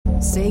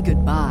Say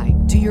goodbye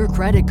to your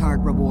credit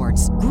card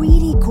rewards.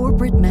 Greedy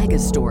corporate mega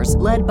stores,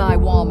 led by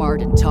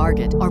Walmart and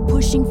Target, are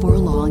pushing for a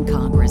law in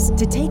Congress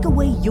to take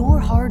away your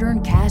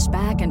hard-earned cash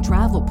back and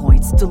travel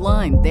points to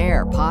line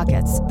their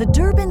pockets. The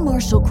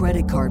Durbin-Marshall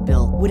credit card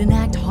bill would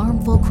enact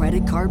harmful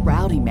credit card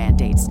routing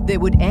mandates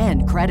that would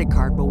end credit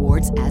card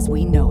rewards as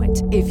we know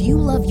it. If you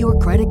love your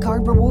credit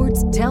card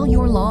rewards, tell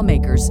your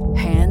lawmakers,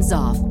 hands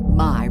off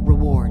my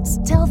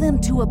rewards. Tell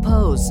them to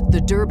oppose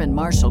the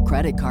Durbin-Marshall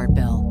credit card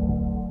bill.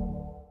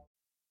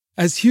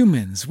 As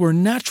humans, we're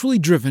naturally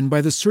driven by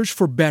the search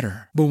for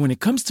better. But when it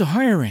comes to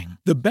hiring,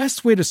 the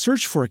best way to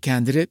search for a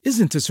candidate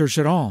isn't to search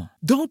at all.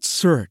 Don't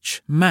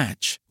search,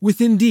 match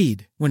with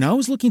Indeed. When I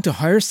was looking to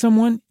hire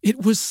someone,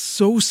 it was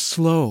so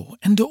slow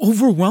and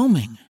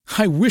overwhelming.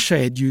 I wish I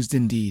had used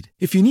Indeed.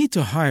 If you need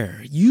to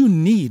hire, you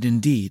need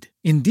Indeed.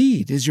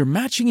 Indeed is your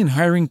matching and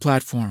hiring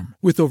platform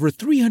with over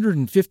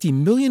 350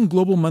 million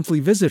global monthly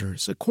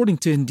visitors, according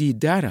to Indeed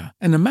data,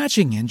 and a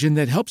matching engine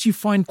that helps you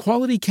find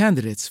quality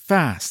candidates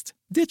fast.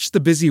 Ditch the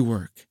busy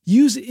work.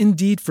 Use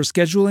Indeed for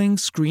scheduling,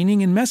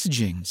 screening, and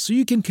messaging so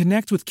you can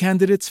connect with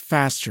candidates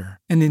faster.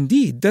 And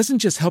Indeed doesn't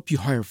just help you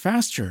hire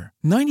faster.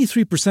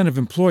 93% of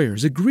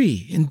employers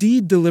agree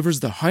Indeed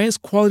delivers the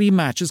highest quality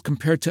matches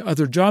compared to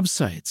other job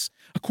sites,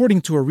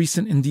 according to a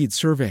recent Indeed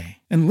survey.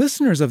 And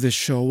listeners of this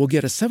show will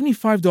get a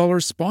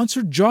 $75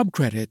 sponsored job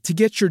credit to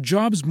get your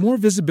jobs more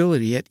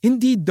visibility at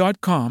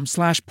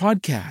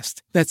Indeed.com/podcast.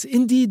 That's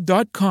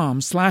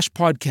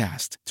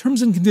Indeed.com/podcast.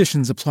 Terms and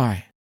conditions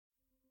apply.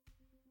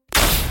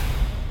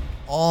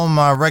 All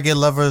my reggae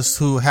lovers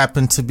who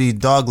happen to be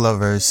dog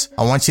lovers,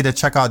 I want you to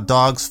check out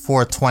Dogs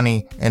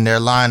 420 and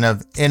their line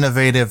of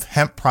innovative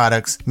hemp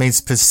products made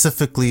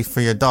specifically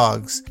for your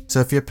dogs. So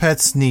if your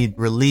pets need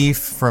relief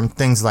from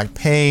things like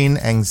pain,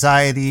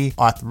 anxiety,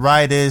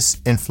 arthritis,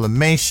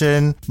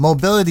 inflammation,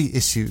 mobility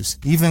issues,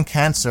 even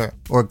cancer,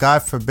 or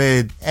God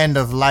forbid, end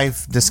of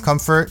life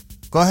discomfort,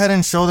 go ahead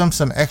and show them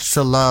some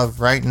extra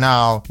love right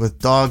now with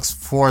Dogs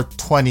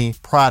 420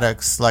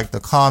 products like the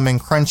Calming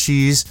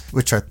Crunchies,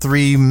 which are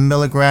 3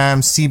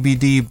 milligram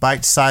CBD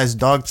bite-sized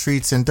dog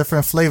treats in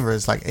different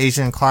flavors like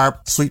Asian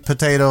carp, sweet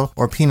potato,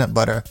 or peanut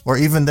butter, or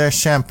even their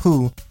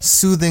shampoo,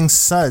 Soothing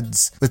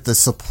Suds, with the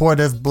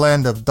supportive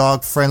blend of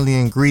dog-friendly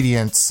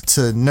ingredients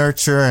to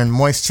nurture and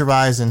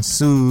moisturize and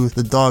soothe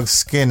the dog's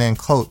skin and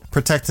coat,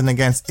 protecting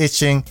against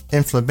itching,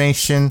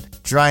 inflammation,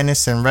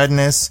 dryness, and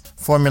redness,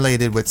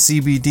 formulated with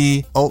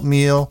CBD,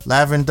 oatmeal,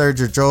 lavender,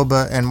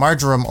 jojoba, and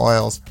marjoram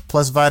oils,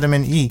 plus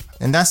vitamin E.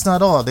 And that's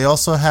not all. They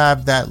also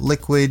have that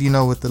liquid,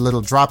 with the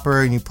little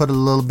dropper, and you put a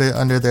little bit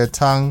under their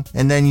tongue,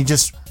 and then you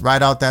just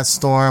ride out that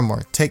storm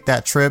or take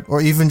that trip or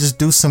even just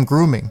do some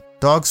grooming.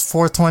 Dogs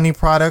 420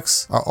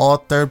 products are all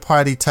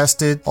third-party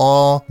tested,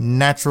 all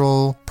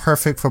natural,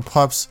 perfect for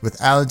pups with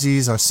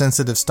allergies or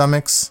sensitive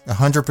stomachs,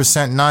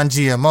 100%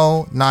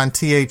 non-GMO,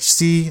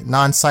 non-THC,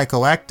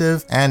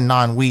 non-psychoactive, and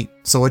non-wheat.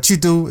 So what you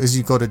do is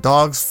you go to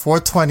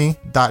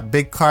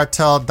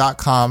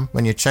dogs420.bigcartel.com.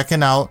 When you're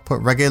checking out,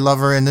 put Reggae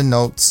Lover in the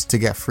notes to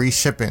get free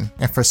shipping.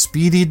 And for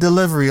speedy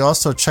delivery,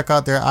 also check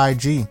out their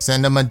IG.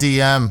 Send them a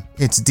DM.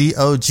 It's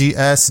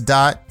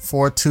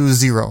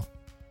dogs.420.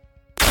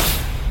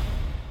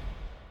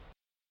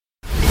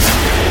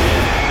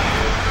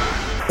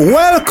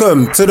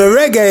 Welcome to the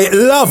Reggae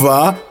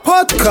Lover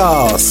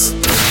Podcast.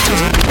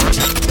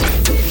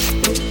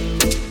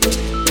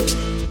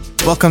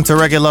 Welcome to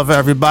Reggae Lover,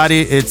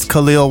 everybody. It's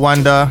Khalil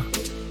Wanda,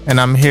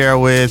 and I'm here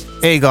with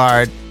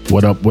Agard.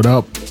 What up, what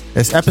up?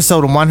 It's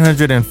episode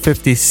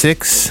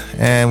 156,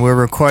 and we're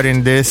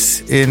recording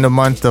this in the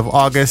month of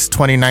August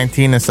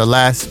 2019. It's the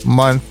last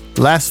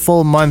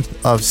full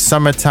month of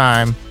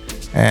summertime,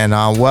 and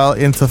well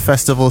into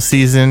festival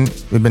season.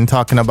 We've been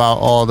talking about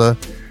all the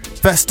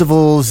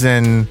festivals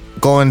and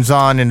goings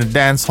on in the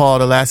dance hall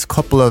the last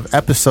couple of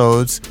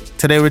episodes.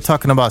 Today we're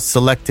talking about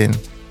selecting,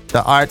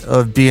 the art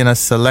of being a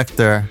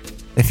selector.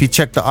 If you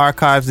check the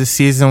archives this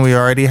season, we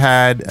already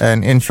had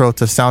an intro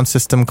to sound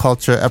system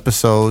culture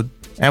episode,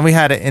 and we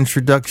had an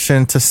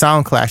introduction to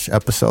Sound Clash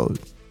episode.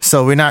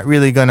 So we're not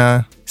really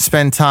gonna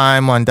spend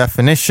time on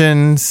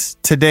definitions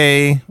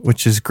today,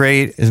 which is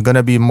great. It's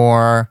gonna be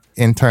more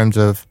in terms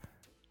of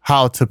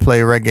how to play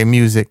reggae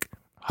music,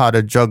 how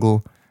to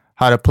juggle,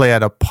 how to play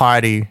at a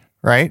party,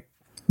 right?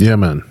 Yeah,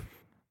 man.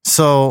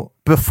 So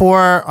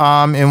before,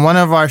 in one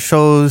of our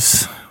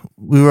shows,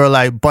 we were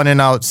like bunning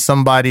out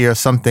somebody or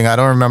something. I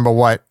don't remember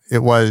what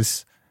it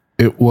was.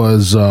 It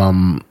was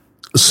some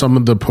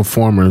of the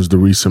performers, the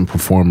recent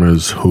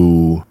performers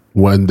who,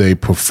 when they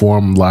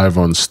perform live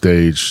on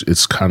stage,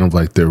 it's kind of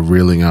like they're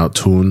reeling out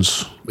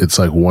tunes. It's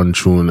like one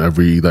tune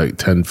every like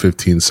 10,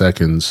 15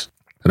 seconds.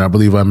 And I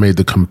believe I made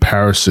the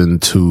comparison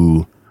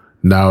to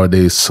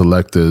nowadays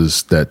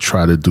selectors that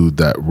try to do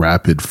that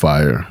rapid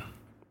fire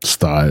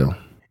style.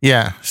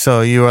 Yeah.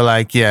 So you were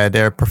like, yeah,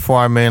 they're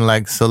performing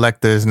like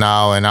selectors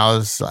now. And I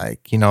was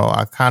like,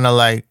 I kind of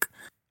like,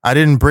 I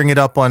didn't bring it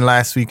up on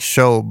last week's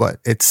show, but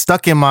it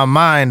stuck in my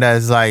mind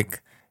as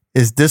like,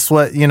 is this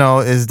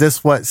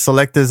what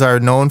selectors are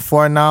known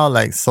for now?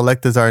 Like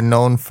selectors are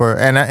known for,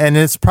 and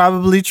it's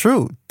probably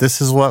true.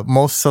 This is what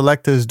most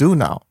selectors do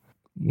now.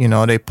 You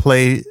know, they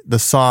play the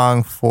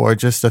song for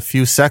just a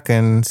few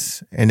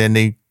seconds and then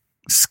they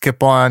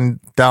skip on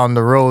down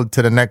the road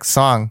to the next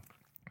song.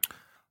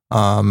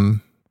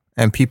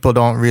 And people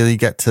don't really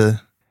get to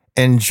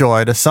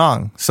enjoy the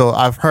song. So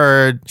I've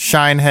heard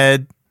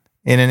Shinehead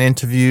in an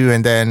interview,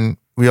 and then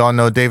we all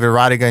know David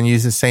Rodigan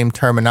used the same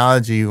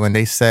terminology when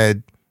they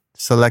said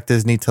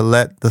selectors need to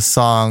let the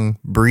song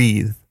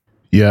breathe.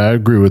 Yeah, I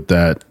agree with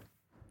that.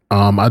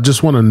 I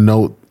just want to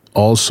note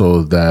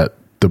also that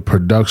the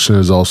production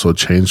has also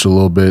changed a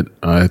little bit.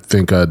 I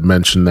think I'd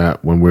mentioned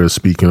that when we were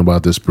speaking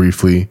about this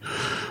briefly.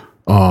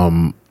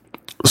 So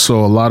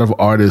a lot of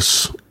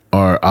artists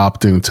are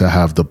opting to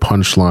have the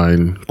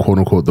punchline, quote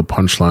unquote, the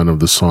punchline of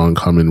the song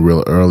come in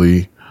real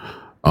early.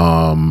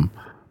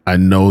 I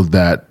know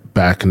that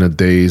back in the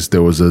days,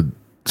 there was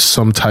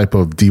some type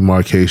of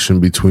demarcation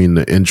between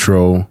the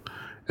intro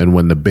and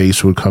when the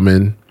bass would come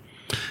in,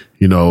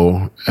 you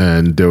know,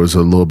 and there was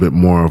a little bit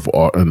more of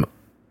an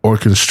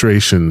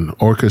orchestration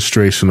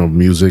of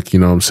music, you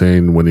know what I'm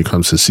saying, when it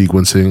comes to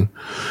sequencing.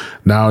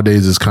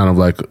 Nowadays, it's kind of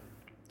like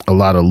a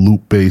lot of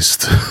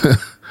loop-based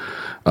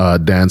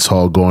dance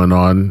hall going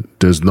on.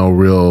 There's no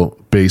real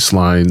bass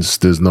lines.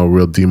 There's no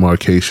real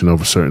demarcation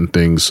of certain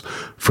things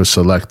for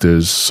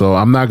selectors. So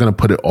I'm not going to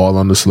put it all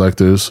on the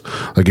selectors.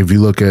 Like if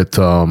you look at,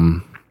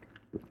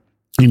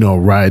 you know,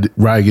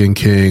 Ryan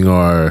King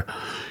or,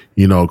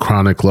 you know,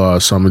 Chronic Law,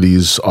 some of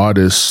these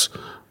artists,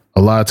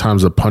 a lot of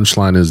times the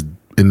punchline is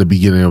in the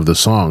beginning of the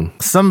song.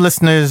 Some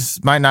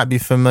listeners might not be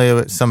familiar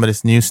with some of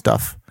this new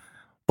stuff,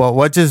 but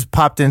what just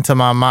popped into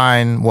my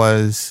mind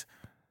was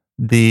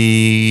remember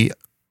the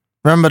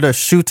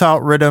Shootout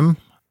rhythm?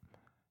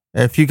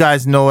 If you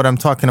guys know what I'm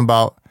talking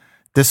about,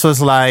 this was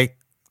like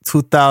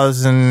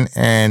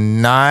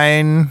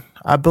 2009,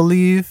 I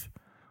believe,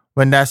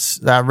 when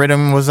that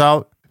rhythm was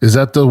out. Is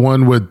that the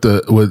one with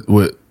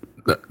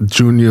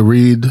Junior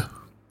Reid?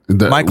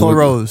 Michael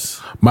Rose,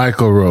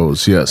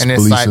 yes. And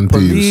it's Police like and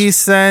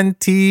Police and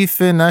Thief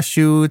in a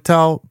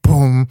shootout,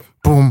 boom,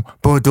 boom,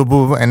 boom, boom,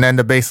 boom, and then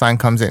the bass line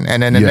comes in.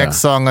 And then the next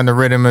song on the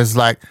rhythm is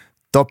like,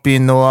 Doppy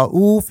Noah,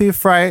 Oofy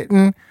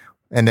Frightened.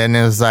 And then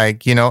it was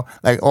like, you know,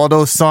 like all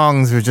those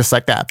songs were just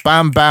like that.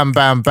 Bam, bam,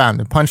 bam, bam.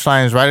 The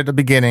punchline is right at the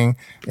beginning.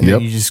 And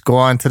then you just go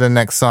on to the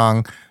next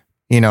song,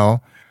 you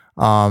know.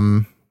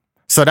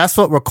 So that's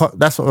what we're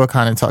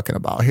kind of talking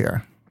about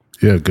here.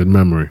 Yeah, good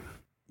memory.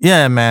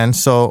 Yeah, man.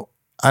 So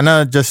I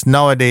know just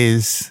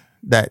nowadays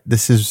that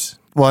this is,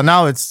 well,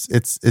 now it's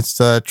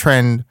a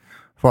trend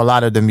for a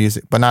lot of the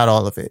music, but not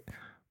all of it.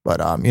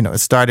 But, you know, it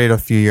started a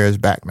few years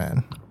back,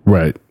 man.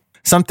 Right.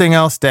 Something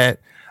else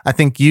that I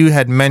think you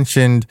had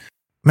mentioned,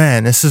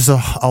 man, this is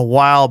a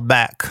while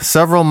back,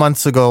 several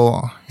months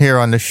ago here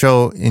on the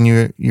show, and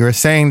you were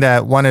saying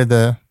that one of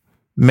the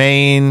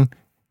main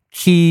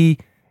key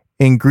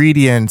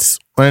ingredients,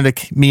 one of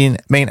the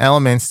main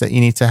elements that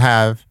you need to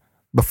have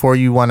before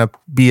you want to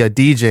be a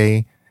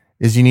DJ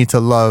is you need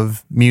to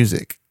love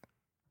music.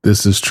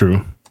 This is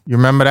true. You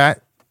remember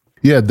that?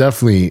 Yeah,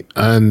 definitely.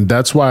 And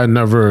that's why I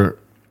never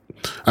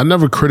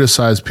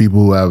criticize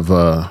people who have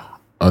a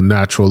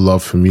natural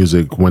love for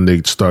music when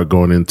they start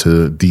going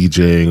into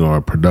DJing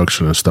or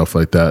production and stuff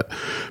like that,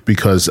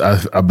 because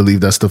I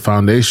believe that's the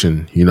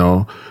foundation. You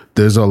know,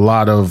 there's a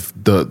lot of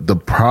the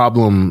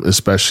problem,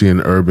 especially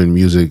in urban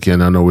music,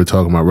 and I know we're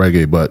talking about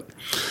reggae, but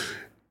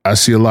I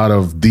see a lot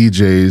of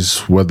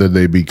DJs, whether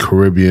they be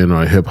Caribbean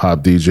or hip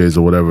hop DJs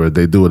or whatever,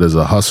 they do it as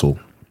a hustle.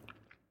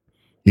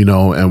 You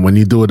know, and when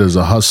you do it as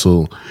a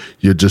hustle,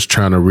 you're just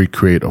trying to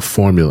recreate a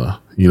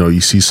formula. You know,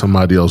 you see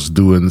somebody else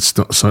doing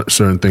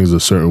certain things a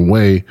certain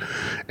way,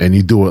 and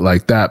you do it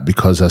like that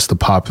because that's the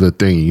popular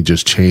thing. You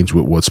just change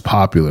with what's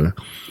popular.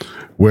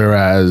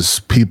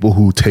 Whereas people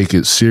who take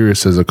it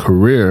serious as a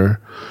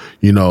career,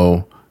 you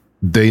know,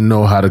 they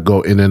know how to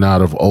go in and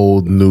out of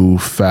old, new,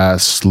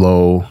 fast,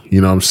 slow.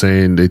 You know what I'm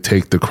saying? They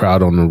take the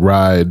crowd on the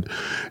ride,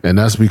 and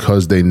that's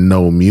because they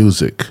know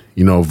music,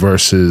 you know,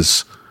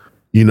 versus,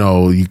 you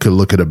know, you could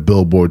look at a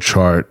Billboard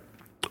chart,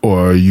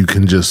 or you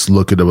can just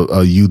look at a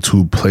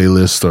YouTube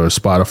playlist or a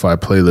Spotify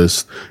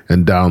playlist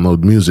and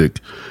download music.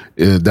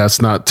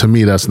 That's not, to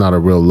me, that's not a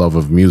real love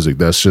of music.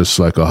 That's just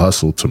like a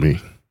hustle to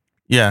me.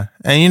 Yeah.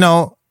 And, you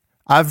know,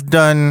 I've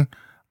done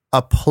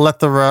a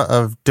plethora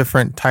of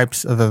different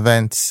types of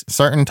events,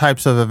 certain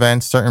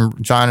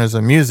genres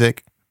of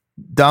music.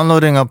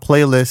 Downloading a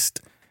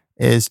playlist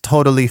is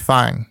totally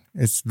fine.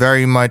 It's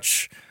very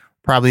much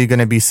probably going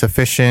to be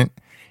sufficient.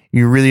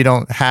 You really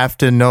don't have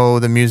to know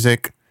the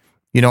music.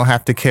 You don't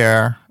have to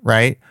care,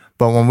 right?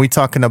 But when we're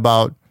talking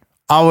about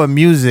our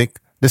music,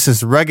 this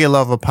is Reggae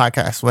Lover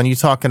Podcast. When you're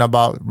talking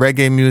about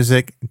reggae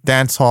music,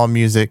 dancehall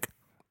music,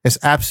 it's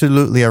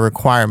absolutely a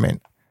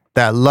requirement.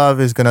 That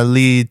love is going to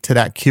lead to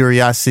that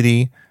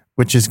curiosity,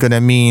 which is going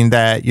to mean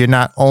that you're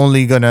not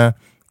only going to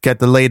get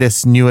the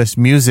latest, newest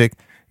music,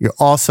 you're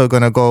also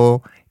going to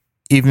go,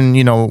 even,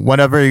 you know,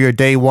 whatever your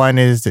day one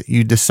is that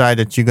you decide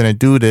that you're going to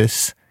do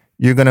this,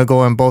 you're going to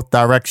go in both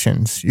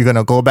directions. You're going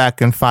to go back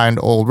and find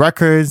old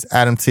records,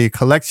 add them to your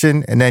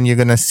collection, and then you're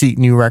going to seek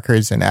new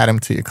records and add them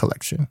to your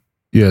collection.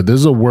 Yeah,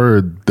 there's a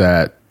word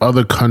that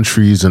other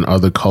countries and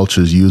other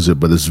cultures use it,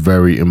 but it's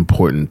very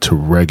important to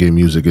reggae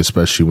music,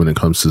 especially when it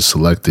comes to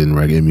selecting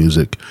reggae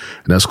music.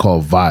 And that's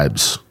called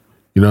vibes.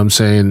 You know what I'm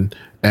saying?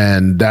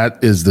 And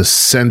that is the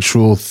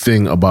central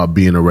thing about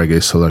being a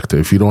reggae selector.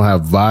 If you don't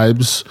have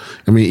vibes,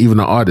 I mean, even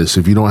an artist,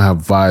 if you don't have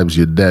vibes,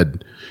 you're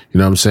dead. You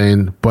know what I'm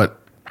saying? But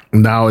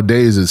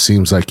nowadays, it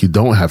seems like you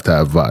don't have to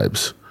have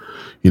vibes,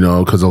 you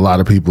know, because a lot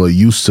of people are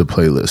used to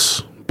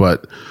playlists.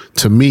 But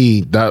to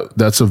me,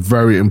 that's a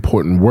very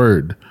important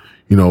word,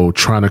 you know,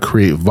 trying to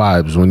create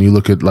vibes. When you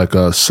look at like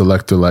a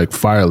selector like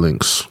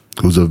Firelinks,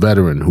 who's a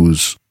veteran,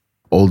 who's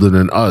older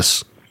than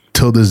us,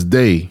 till this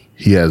day,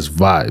 he has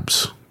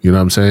vibes. You know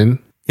what I'm saying?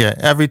 Yeah,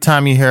 every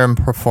time you hear him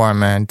perform,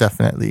 man,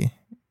 definitely.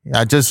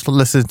 I just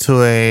listened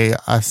to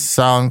a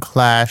sound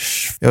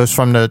clash. It was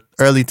from the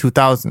early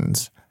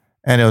 2000s,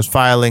 and it was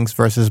Firelinks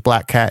versus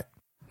Black Cat.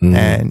 Mm-hmm.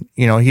 And,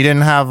 you know, he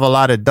didn't have a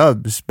lot of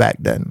dubs back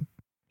then.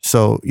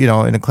 So, you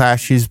know, in the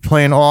clash, he's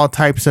playing all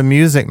types of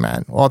music,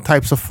 man. All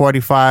types of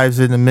 45s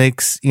in the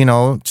mix, you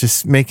know,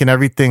 just making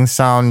everything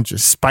sound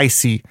just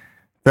spicy,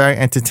 very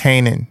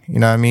entertaining. You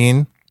know what I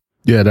mean?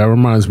 Yeah, that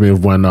reminds me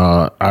of when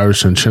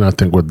Irish and Chin, I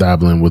think, were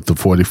dabbling with the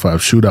 45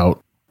 shootout.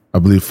 I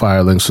believe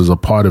Firelinks was a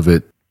part of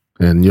it.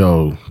 And,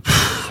 yo,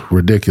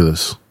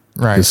 ridiculous.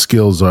 Right. His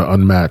skills are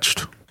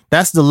unmatched.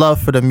 That's the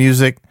love for the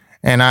music.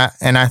 And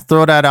I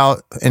throw that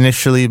out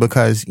initially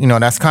because, you know,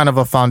 that's kind of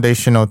a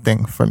foundational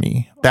thing for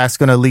me. That's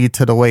going to lead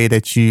to the way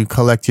that you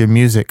collect your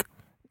music.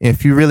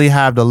 If you really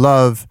have the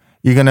love,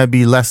 you're going to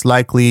be less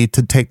likely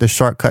to take the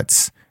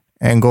shortcuts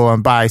and go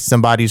and buy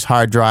somebody's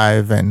hard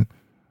drive and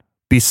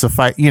be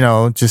you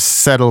know, just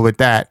settle with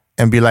that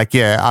and be like,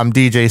 yeah, I'm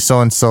DJ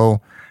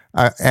so-and-so.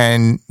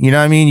 And you know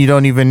what I mean? You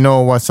don't even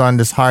know what's on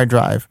this hard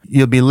drive.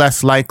 You'll be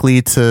less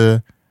likely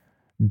to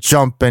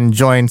jump and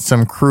join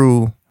some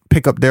crew,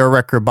 pick up their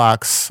record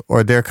box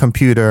or their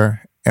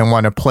computer and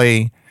want to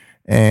play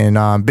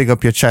and big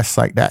up your chest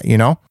like that, you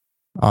know?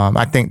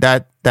 I think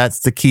that's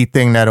the key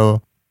thing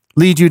that'll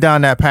lead you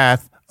down that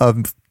path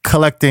of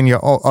creating your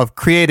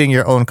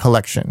own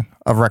collection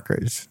of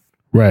records.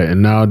 Right.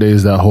 And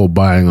nowadays, that whole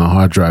buying a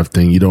hard drive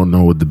thing, you don't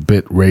know the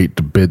bit rate,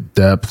 the bit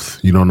depth.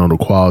 You don't know the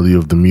quality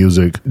of the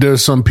music.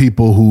 There's some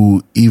people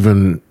who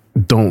even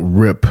don't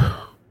rip,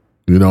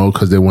 you know,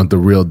 because they want the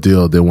real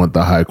deal. They want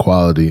the high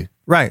quality.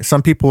 Right.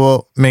 Some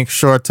people make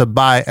sure to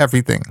buy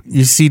everything.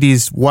 You see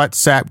these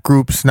WhatsApp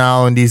groups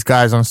now and these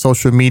guys on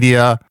social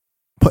media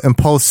putting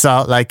posts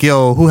out like,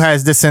 yo, who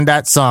has this and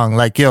that song?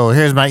 Like, yo,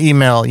 here's my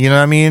email. You know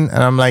what I mean?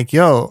 And I'm like,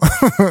 yo,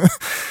 you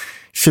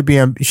should be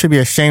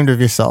ashamed of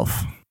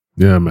yourself.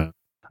 Yeah, man.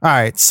 All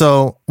right.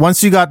 So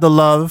once you got the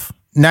love,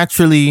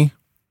 naturally,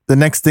 the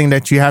next thing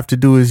that you have to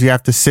do is you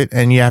have to sit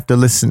and you have to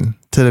listen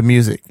to the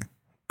music.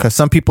 Because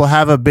some people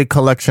have a big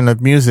collection of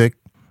music,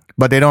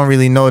 but they don't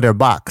really know their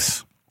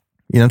box.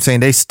 You know what I'm saying?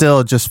 They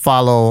still just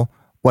follow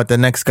what the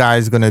next guy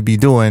is going to be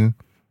doing,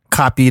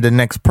 copy the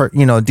next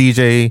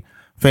DJ,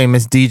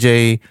 famous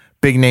DJ,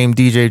 big name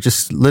DJ,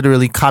 just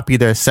literally copy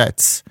their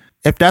sets.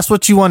 If that's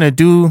what you want to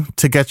do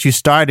to get you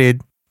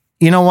started,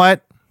 you know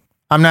what?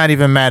 I'm not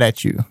even mad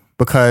at you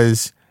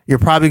because you're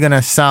probably going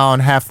to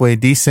sound halfway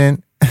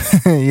decent.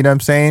 You know what I'm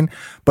saying?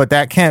 But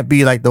that can't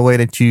be like the way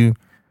that you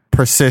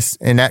persist,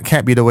 and that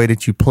can't be the way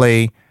that you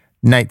play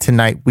night to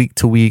night, week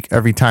to week,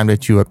 every time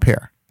that you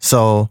appear.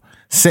 So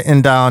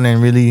sitting down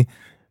and really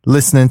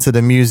listening to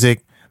the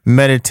music,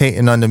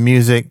 meditating on the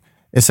music,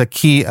 it's a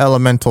key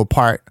elemental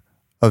part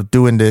of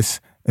doing this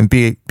and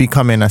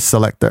becoming a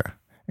selector.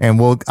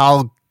 And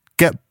I'll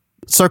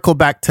circle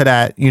back to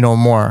that,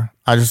 more.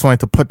 I just wanted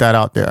to put that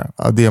out there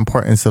of the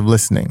importance of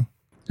listening.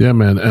 Yeah,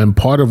 man. And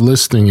part of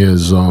listening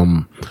is,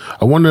 I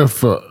wonder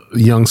if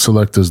young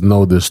selectors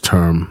know this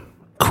term,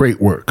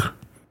 crate work.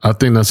 I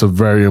think that's a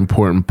very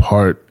important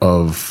part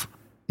of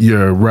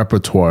your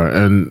repertoire.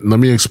 And let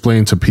me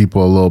explain to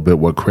people a little bit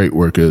what crate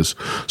work is.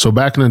 So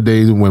back in the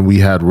day when we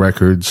had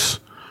records,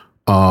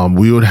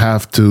 we would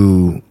have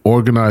to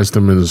organize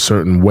them in a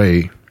certain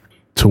way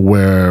to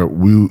where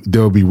they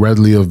would be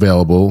readily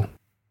available.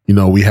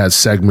 We had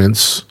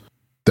segments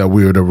that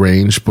we would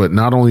arrange, but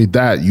not only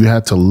that, you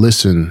had to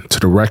listen to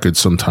the record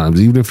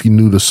sometimes, even if you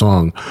knew the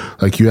song,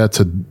 like you had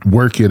to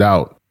work it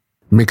out,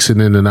 mix it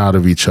in and out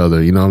of each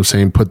other. You know what I'm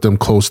saying? Put them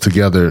close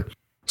together.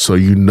 So,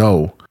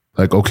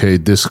 like, okay,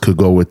 this could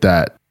go with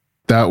that.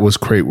 That was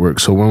crate work.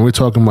 So when we're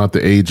talking about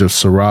the age of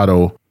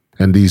Serato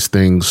and these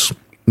things,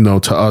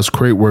 to us,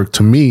 crate work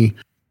to me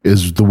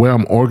is the way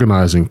I'm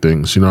organizing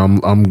things.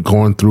 I'm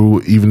going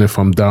through, even if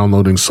I'm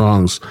downloading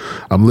songs,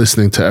 I'm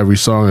listening to every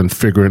song and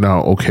figuring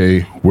out,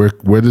 okay, where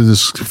does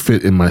this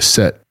fit in my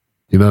set?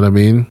 You know what I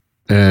mean?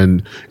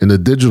 And in the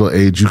digital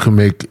age, you can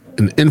make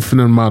an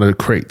infinite amount of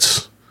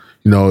crates.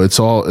 It's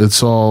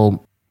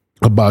all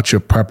about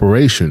your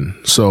preparation.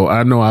 So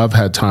I know I've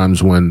had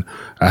times when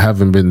I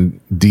haven't been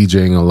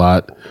DJing a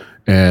lot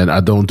and I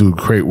don't do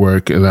crate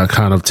work, and I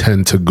kind of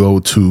tend to go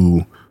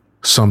to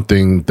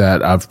something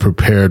that I've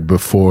prepared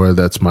before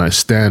that's my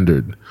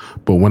standard.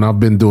 But when I've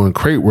been doing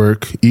crate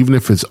work, even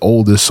if it's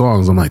older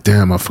songs, I'm like,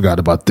 damn, I forgot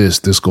about this.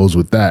 This goes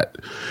with that.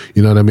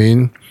 You know what I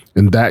mean?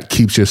 And that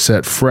keeps your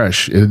set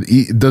fresh.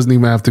 It doesn't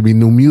even have to be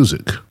new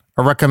music.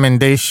 A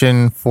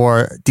recommendation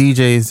for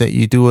DJs that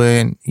you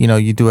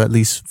do at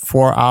least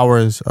 4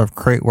 hours of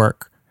crate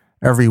work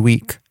every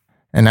week.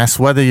 And that's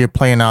whether you're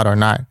playing out or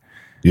not.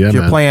 Yeah, if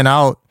you're man. playing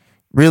out,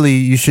 really,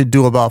 you should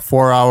do about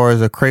 4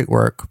 hours of crate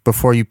work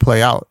before you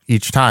play out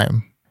each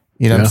time.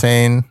 You know what I'm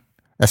saying?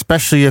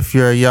 Especially if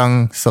you're a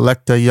young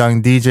selector,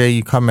 young DJ,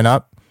 you coming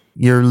up,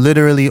 you're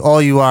literally,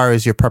 all you are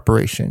is your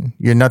preparation.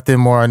 You're nothing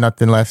more or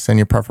nothing less than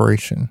your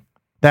preparation.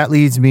 That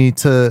leads me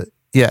to,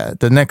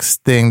 the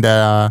next thing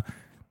that,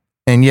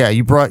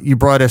 you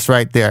brought us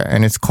right there,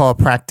 and it's called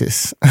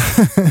practice.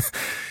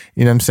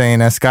 You know what I'm saying?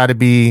 That's got to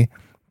be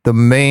the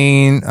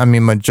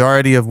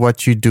majority of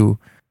what you do.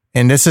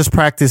 And this is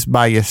practice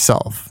by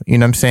yourself. You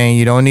know what I'm saying?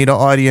 You don't need an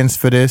audience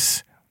for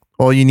this.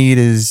 All you need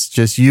is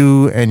just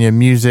you and your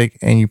music,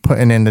 and you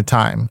putting in the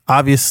time.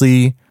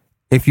 Obviously,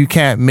 if you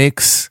can't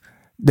mix,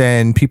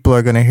 then people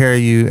are going to hear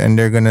you, and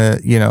they're going to,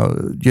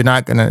 you're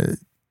not going to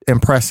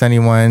impress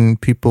anyone.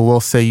 People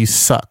will say you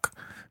suck.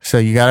 So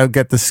you got to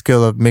get the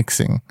skill of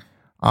mixing.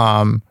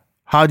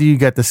 How do you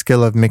get the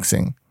skill of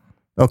mixing?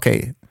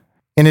 Okay.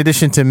 In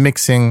addition to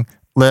mixing,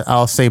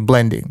 I'll say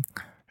blending.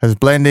 Because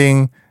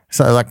blending,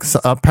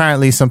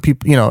 apparently some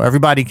people,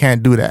 everybody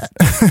can't do that.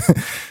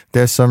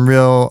 There's some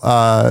real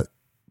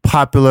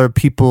popular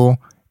people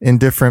in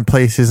different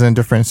places and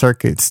different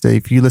circuits.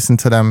 If you listen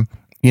to them,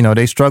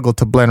 they struggle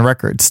to blend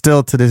records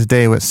still to this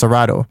day with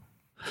Serato.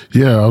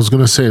 Yeah, I was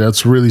going to say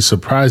that's really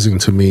surprising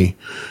to me.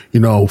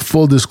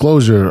 Full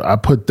disclosure, I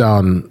put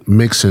down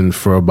mixing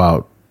for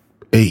about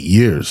 8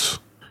 years.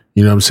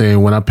 You know what I'm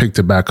saying? When I picked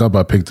it back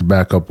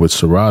up with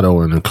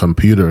Serato and a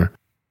computer.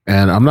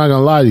 And I'm not going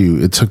to lie to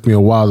you, it took me a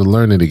while to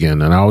learn it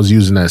again. And I was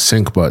using that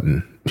sync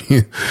button.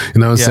 You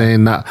know what I'm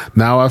saying?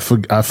 Now I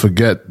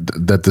forget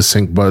that the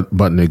sync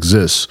button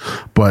exists.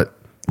 But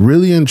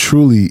really and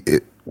truly,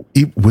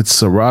 with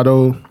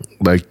Serato,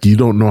 like, you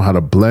don't know how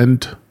to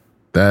blend.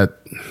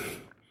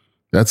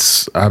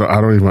 That's I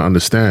don't even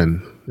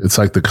understand. It's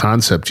like the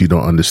concept you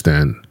don't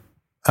understand.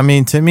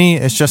 To me,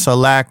 it's just a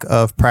lack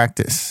of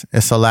practice.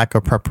 It's a lack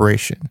of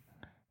preparation.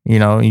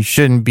 You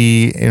shouldn't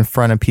be in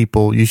front of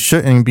people. You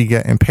shouldn't be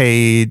getting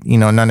paid,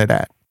 none of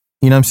that.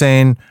 You know what I'm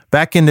saying?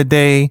 Back in the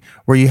day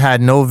where you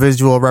had no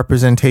visual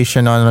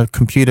representation on a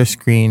computer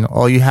screen,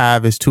 all you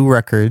have is 2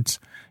 records.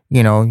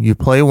 You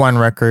play one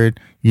record,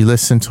 you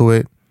listen to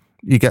it,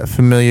 you get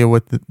familiar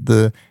with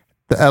the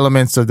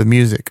elements of the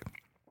music.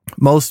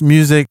 Most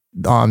music,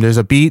 there's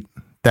a beat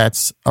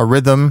that's a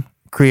rhythm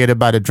created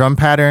by the drum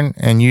pattern,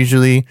 and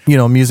usually,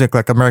 music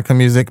like American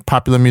music,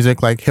 popular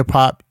music like hip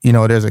hop,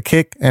 there's a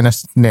kick and a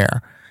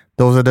snare.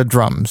 Those are the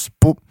drums.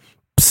 Boop,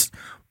 pss,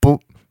 boop,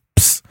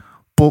 pss,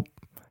 boop.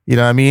 You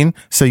know what I mean?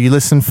 So you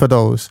listen for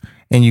those,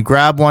 and you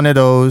grab one of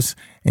those,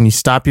 and you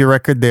stop your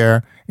record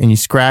there, and you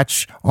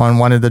scratch on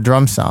one of the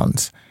drum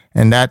sounds.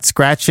 And that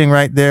scratching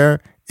right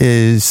there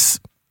that's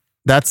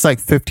like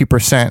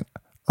 50%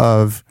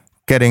 of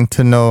getting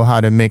to know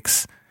how to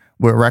mix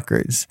with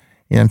records.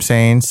 You know what I'm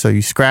saying? So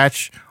you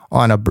scratch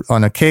on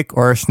a kick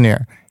or a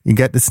snare. You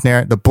get the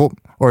snare, the boop,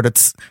 or the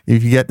tss.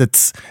 If you get the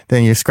tss,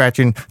 then you're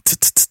scratching,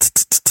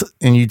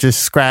 and you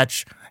just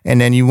scratch.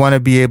 And then you want to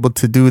be able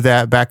to do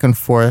that back and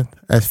forth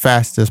as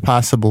fast as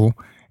possible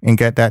and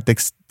get that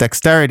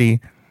dexterity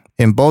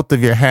in both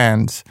of your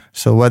hands.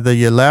 So whether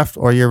your left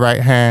or your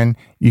right hand,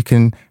 you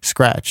can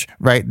scratch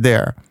right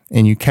there,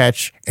 and you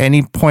catch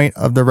any point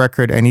of the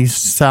record, any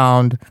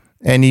sound,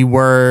 any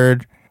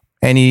word,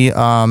 any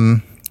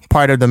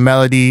part of the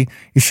melody.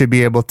 You should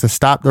be able to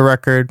stop the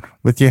record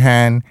with your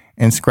hand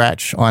and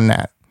scratch on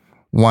that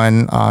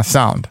one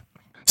sound.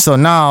 So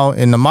now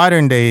in the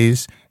modern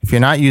days, if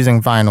you're not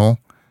using vinyl,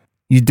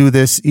 you do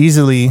this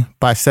easily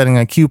by setting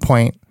a cue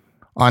point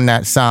on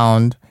that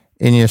sound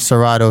in your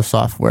Serato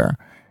software.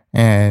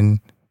 And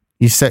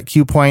you set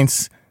cue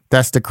points.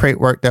 That's the crate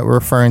work that we're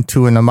referring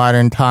to in the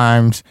modern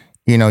times.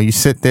 You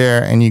sit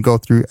there and you go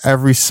through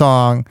every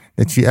song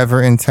that you ever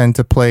intend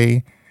to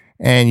play,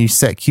 and you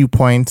set cue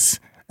points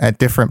at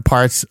different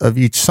parts of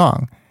each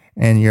song.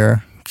 And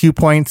your cue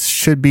points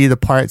should be the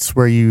parts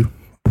where you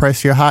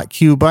press your hot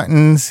cue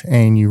buttons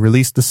and you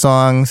release the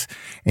songs,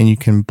 and you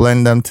can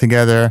blend them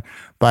together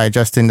by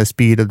adjusting the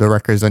speed of the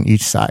records on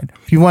each side.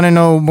 If you want to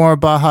know more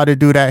about how to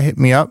do that, hit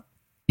me up.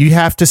 You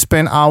have to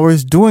spend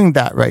hours doing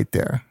that right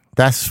there.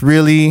 That's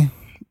really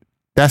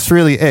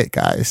it,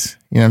 guys.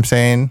 You know what I'm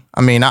saying?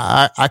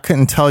 I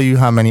couldn't tell you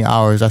how many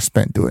hours I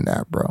spent doing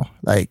that, bro.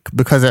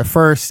 Because at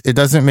first it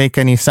doesn't make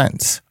any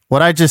sense.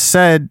 What I just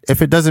said,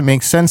 if it doesn't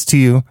make sense to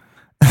you,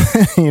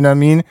 you know what I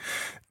mean?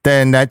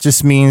 Then that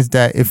just means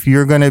that if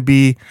you're going to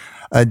be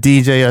a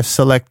DJ or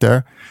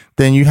selector,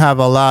 then you have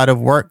a lot of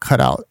work cut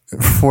out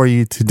for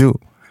you to do.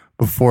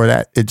 Before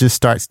that, it just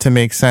starts to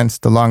make sense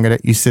the longer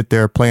that you sit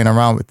there playing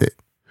around with it.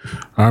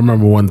 I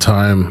remember one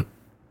time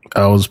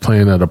I was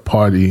playing at a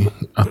party.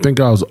 I think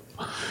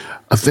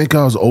I I think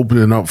I was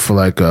opening up for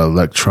like an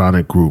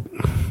electronic group,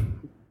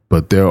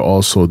 but they're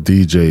also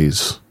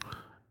DJs.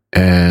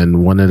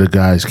 And one of the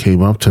guys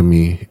came up to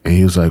me and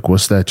he was like,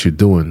 "What's that you're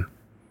doing?"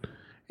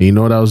 And you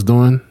know what I was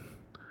doing?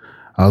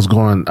 I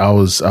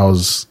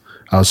was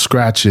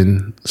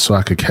scratching so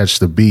I could catch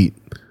the beat,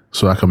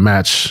 so I could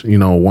match,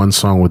 one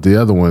song with the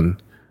other one.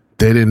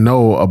 They didn't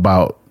know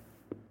about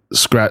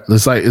scratch.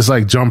 It's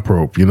like jump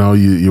rope, you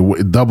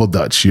double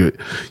dutch. You're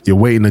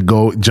waiting to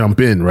go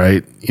jump in,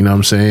 right? You know what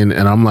I'm saying?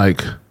 And I'm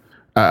like,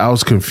 I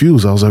was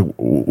confused. I was like,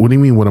 "What do you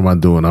mean? What am I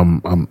doing?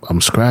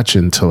 I'm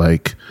scratching to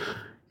like,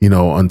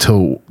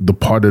 until the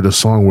part of the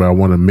song where I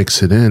want to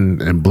mix it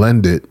in and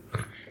blend it."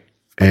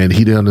 And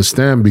he didn't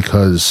understand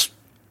because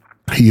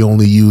he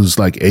only used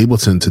like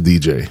Ableton to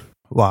DJ.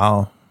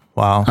 Wow.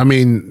 I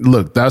mean,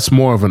 look, that's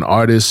more of an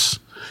artist.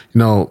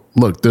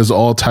 Look, there's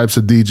all types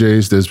of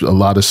DJs. There's a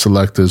lot of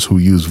selectors who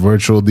use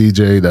virtual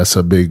DJ. That's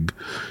a big,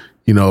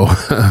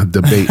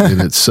 debate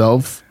in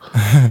itself,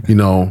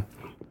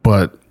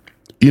 but,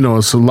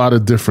 it's a lot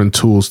of different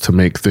tools to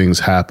make things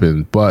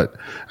happen. But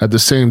at the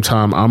same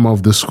time, I'm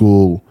of the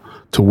school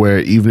to where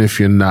even if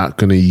you're not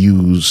going to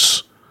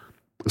use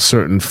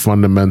certain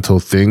fundamental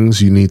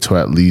things, you need to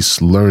at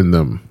least learn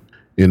them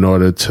in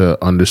order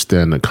to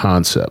understand the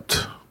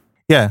concept.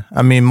 Yeah.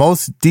 I mean,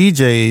 most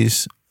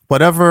DJs,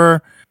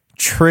 whatever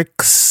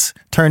tricks,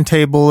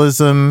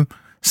 turntablism,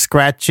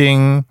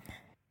 scratching,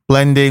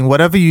 blending,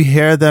 whatever you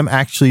hear them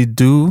actually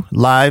do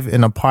live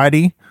in a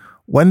party,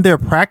 when they're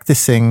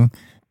practicing,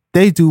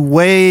 they do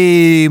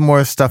way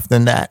more stuff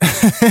than that.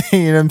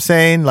 You know what I'm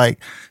saying?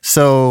 Like,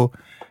 so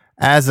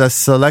as a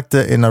selector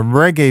in a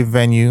reggae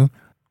venue,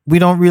 we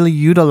don't really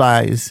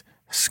utilize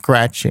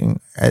scratching,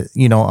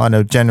 on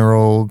a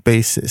general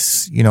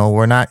basis.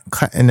 We're not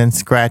cutting and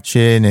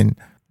scratching and,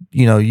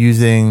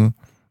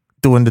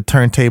 doing the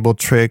turntable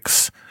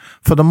tricks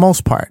for the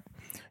most part.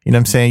 You know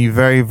what I'm saying? You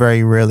very,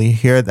 very rarely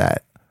hear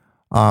that.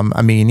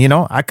 I mean,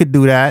 I could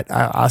do that.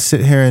 I'll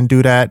sit here and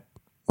do that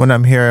when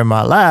I'm here in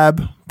my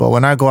lab, but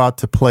when I go out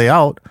to play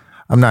out,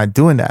 I'm not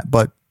doing that.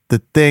 But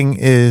the thing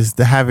is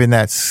having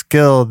that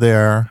skill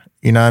there,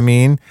 you know what I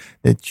mean?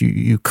 That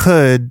you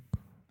could,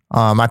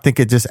 I think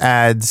it just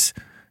adds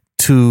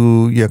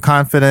to your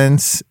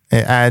confidence.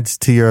 It adds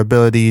to your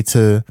ability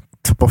to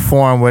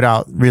perform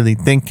without really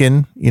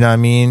thinking, you know what I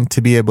mean?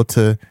 To be able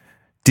to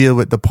deal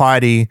with the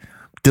party,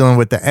 dealing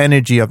with the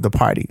energy of the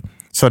party.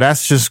 So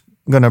that's just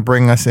going to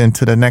bring us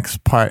into the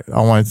next part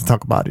I wanted to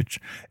talk about,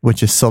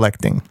 which is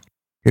selecting.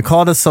 You're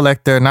called a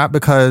selector not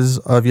because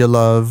of your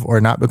love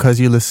or not because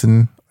you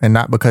listen and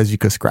not because you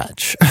could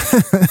scratch.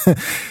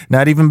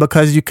 Not even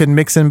because you can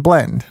mix and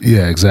blend.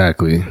 Yeah,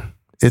 exactly.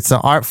 It's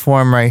an art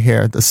form right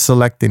here,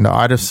 the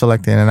art of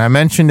selecting. And I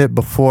mentioned it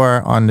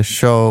before on the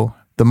show.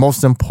 The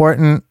most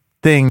important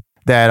thing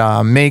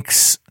that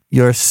makes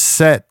your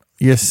set,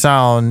 your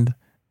sound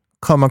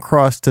come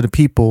across to the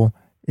people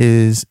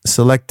is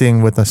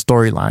selecting with a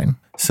storyline.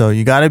 So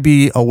you got to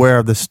be aware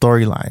of the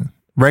storyline.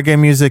 Reggae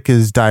music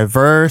is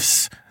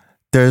diverse.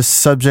 There's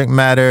subject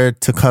matter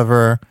to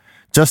cover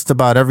just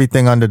about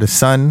everything under the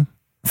sun,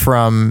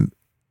 from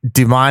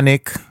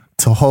demonic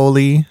to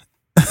holy,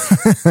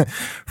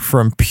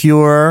 from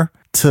pure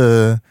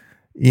to,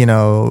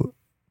 the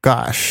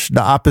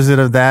opposite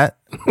of that.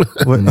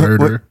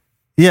 Murder.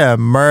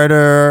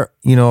 Murder,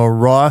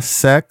 raw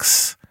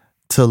sex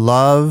to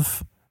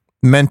love,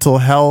 mental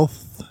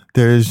health.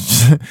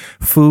 There's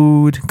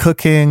food,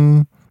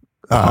 cooking,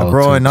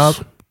 growing up.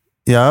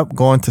 Yep,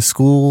 going to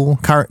school,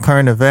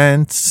 current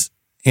events.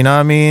 You know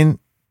what I mean?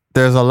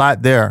 There's a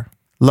lot there.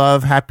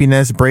 Love,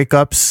 happiness,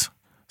 breakups.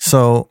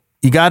 So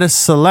you got to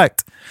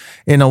select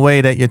in a way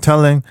that you're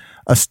telling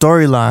a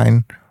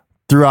storyline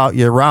throughout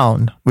your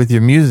round with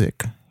your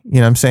music. You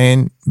know what I'm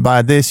saying?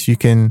 By this, you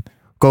can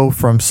go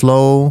from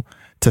slow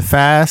to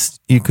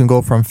fast. You can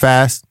go from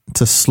fast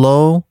to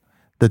slow.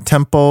 The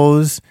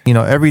tempos,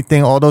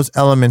 everything, all those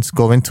elements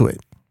go into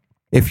it.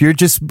 If you're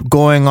just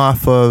going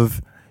off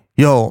of,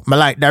 yo, I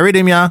like that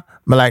rhythm, yeah,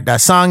 I like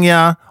that song,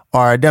 yeah,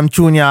 or them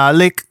tune ya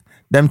lick,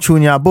 them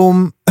tune ya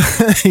boom.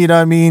 You know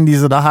what I mean?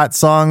 These are the hot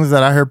songs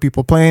that I heard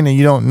people playing and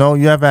you don't know,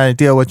 you have an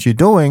idea what you're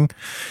doing.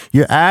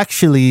 You're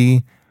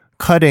actually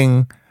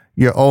cutting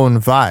your own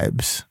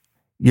vibes.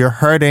 You're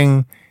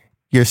hurting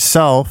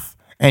yourself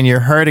and you're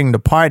hurting the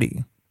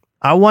party.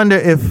 I wonder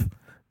if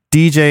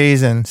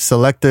DJs and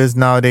selectors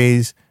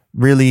nowadays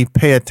really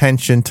pay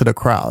attention to the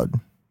crowd.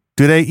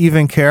 Do they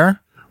even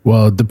care?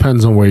 Well, it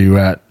depends on where you're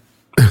at.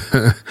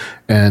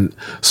 And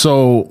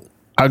so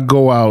I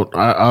go out,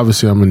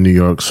 obviously I'm in New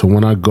York. So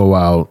when I go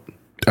out,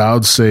 I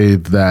would say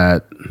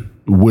that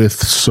with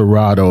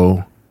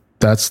Serato,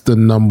 that's the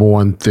number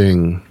one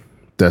thing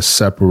that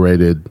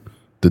separated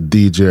the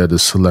DJ or the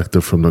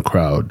selector from the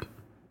crowd,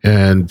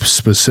 and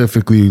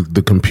specifically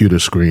the computer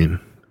screen.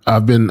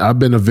 I've been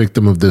a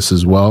victim of this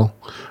as well.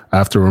 I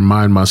have to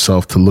remind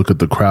myself to look at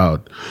the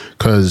crowd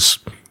because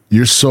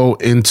you're so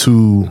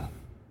into,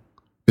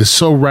 it's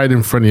so right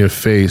in front of your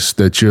face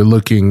that you're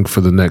looking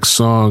for the next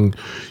song.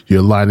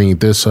 You're lining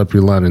this up,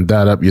 you're lining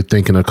that up. You're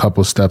thinking a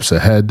couple steps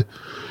ahead.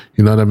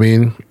 You know what I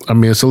mean? I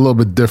mean, it's a little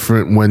bit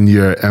different when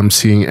you're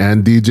emceeing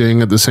and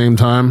DJing at the same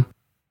time,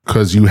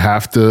 because you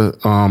have to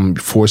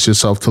force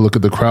yourself to look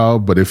at the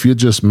crowd. But if you're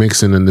just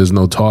mixing and there's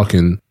no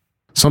talking,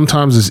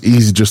 sometimes it's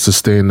easy just to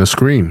stay in the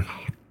screen.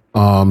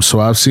 So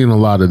I've seen a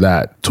lot of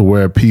that, to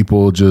where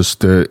people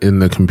just, they're in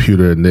the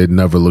computer and they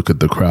never look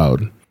at the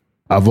crowd.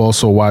 I've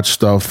also watched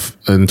stuff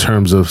in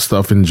terms of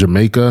stuff in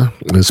Jamaica,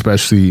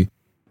 especially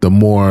the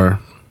more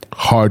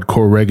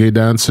hardcore reggae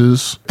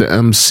dances. The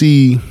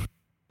MC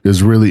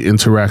is really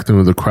interacting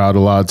with the crowd a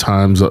lot of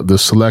times. The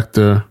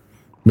selector,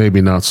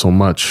 maybe not so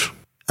much.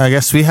 I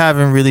guess we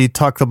haven't really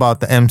talked about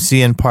the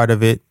MCing part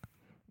of it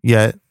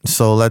yet.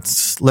 So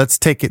let's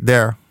take it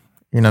there.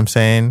 You know what I'm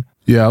saying?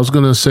 Yeah, I was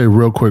going to say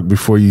real quick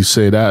before you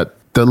say that,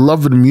 the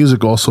love of the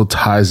music also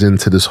ties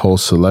into this whole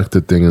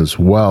selector thing as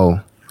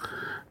well.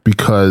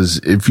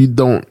 Because if you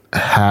don't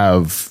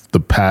have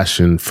the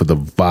passion for the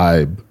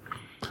vibe,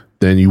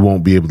 then you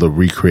won't be able to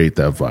recreate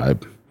that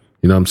vibe.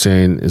 You know what I'm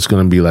saying? It's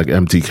going to be like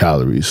empty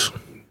calories.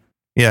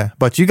 Yeah,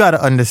 but you got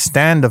to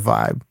understand the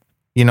vibe,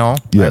 you know?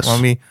 Yes.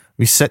 Like when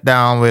we sit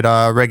down with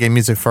Reggae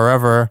Music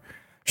Forever,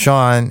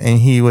 Sean, and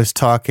he was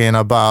talking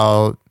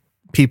about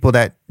people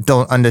that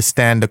don't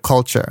understand the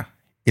culture.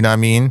 You know what I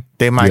mean?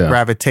 They might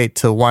gravitate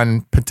to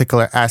one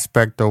particular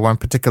aspect or one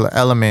particular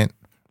element,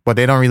 but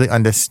they don't really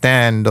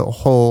understand the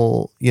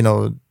whole, you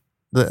know,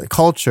 the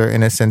culture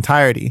in its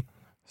entirety.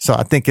 So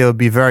I think it would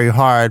be very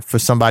hard for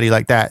somebody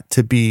like that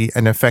to be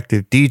an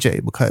effective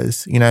DJ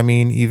because, you know what I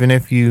mean? Even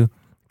if you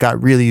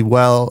got really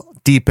well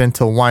deep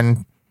into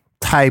one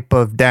type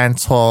of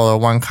dance hall or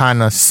one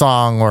kind of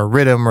song or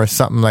rhythm or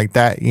something like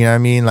that, you know what I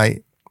mean?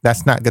 Like,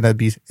 that's not going to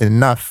be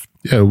enough.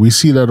 Yeah, we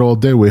see that all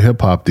day with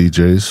hip hop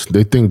DJs.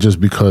 They think just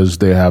because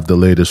they have the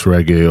latest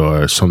reggae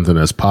or something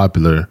that's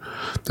popular,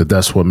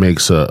 that's what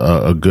makes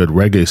a good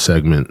reggae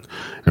segment.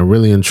 And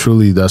really and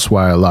truly, that's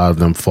why a lot of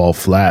them fall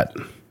flat.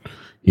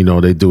 You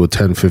know, they do a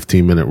 10,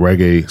 15-minute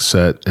reggae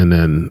set, and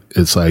then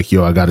it's like,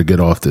 yo, I got to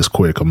get off this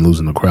quick. I'm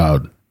losing the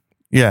crowd.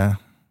 Yeah.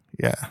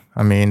 Yeah.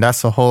 I mean,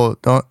 that's a whole,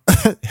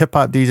 hip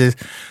hop DJs,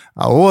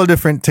 a whole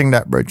different thing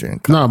that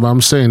bridging. No, but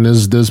I'm saying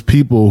there's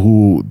people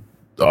who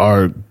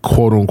are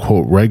quote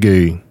unquote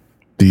reggae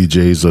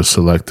DJs or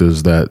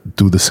selectors that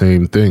do the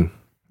same thing.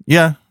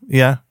 Yeah.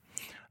 Yeah.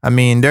 I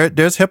mean,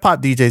 there's hip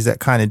hop DJs that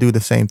kind of do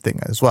the same thing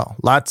as well.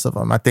 Lots of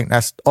them. I think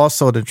that's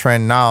also the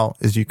trend now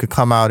is you could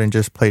come out and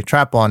just play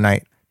trap all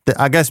night.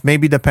 I guess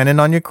maybe depending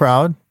on your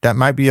crowd, that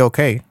might be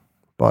okay.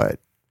 But,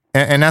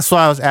 and that's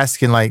why I was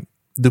asking, like,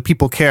 do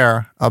people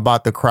care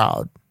about the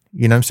crowd?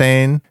 You know what I'm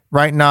saying?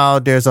 Right now,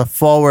 there's a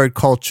forward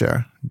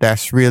culture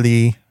that's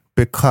really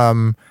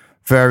become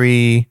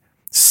very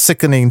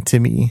sickening to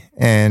me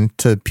and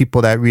to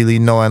people that really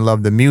know and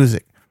love the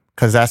music.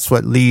 Because that's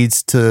what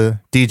leads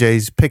to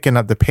DJs picking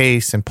up the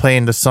pace and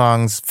playing the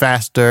songs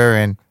faster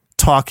and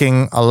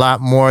talking a lot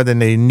more than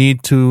they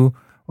need to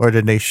or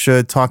than they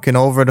should, talking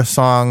over the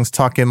songs,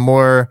 talking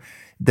more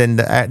than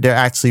they're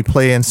actually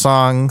playing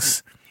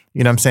songs.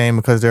 You know what I'm saying?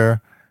 Because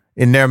they're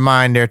in their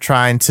mind, they're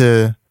trying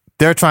to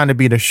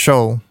be the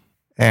show.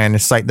 And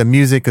it's like the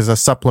music is a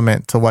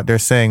supplement to what they're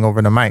saying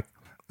over the mic.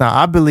 Now,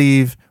 I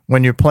believe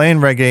when you're playing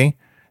reggae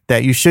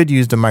that you should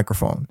use the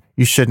microphone.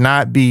 You should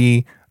not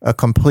be a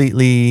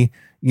completely,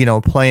 you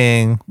know,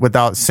 playing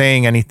without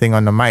saying anything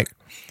on the mic.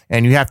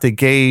 And you have to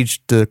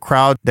gauge the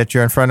crowd that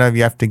you're in front of.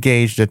 You have to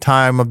gauge the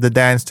time of the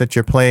dance that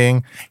you're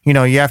playing. You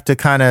know, you have to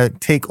kind of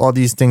take all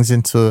these things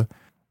into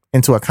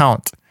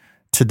account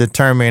to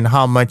determine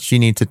how much you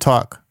need to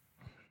talk.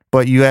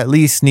 But you at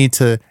least need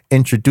to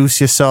introduce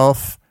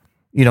yourself,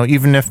 you know,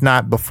 even if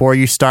not before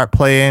you start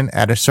playing,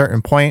 at a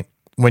certain point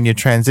when you're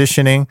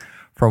transitioning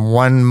from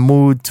one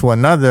mood to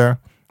another.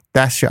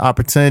 That's your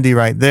opportunity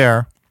right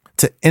there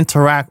to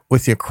interact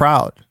with your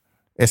crowd.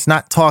 It's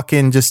not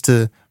talking just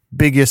to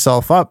big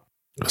yourself up.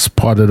 It's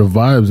part of the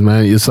vibes,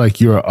 man. It's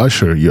like you're an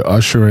usher. You're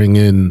ushering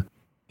in,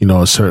 you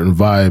know, a certain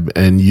vibe,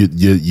 and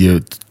you're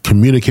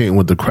communicating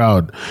with the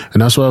crowd.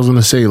 And that's what I was going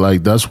to say.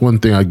 Like, that's one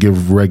thing I give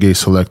reggae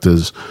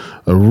selectors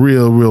a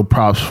real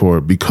props for,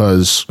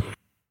 because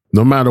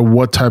no matter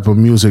what type of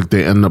music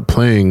they end up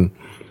playing,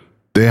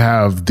 they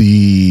have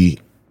the,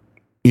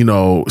 you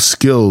know,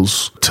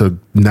 skills to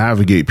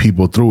navigate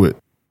people through it.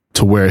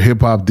 To where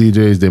hip hop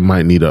DJs, they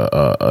might need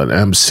an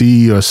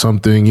MC or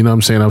something. You know what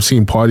I'm saying? I've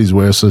seen parties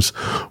where it's just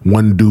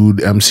one dude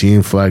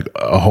MCing for like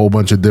a whole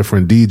bunch of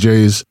different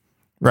DJs.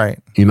 Right.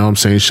 You know what I'm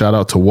saying? Shout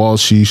out to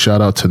Walshy, shout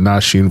out to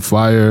Nashin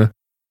Fire,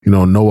 you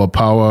know, Noah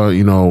Power,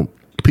 you know,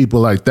 people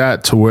like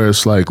that, to where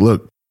it's like,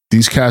 look,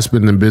 these cats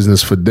been in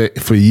business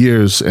for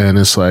years, and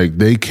it's like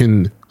they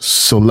can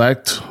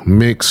select,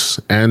 mix,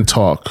 and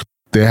talk.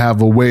 They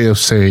have a way of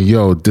saying,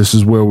 yo, this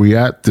is where we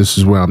at. This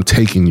is where I'm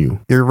taking you.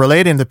 You're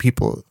relating to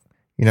people.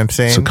 You know what I'm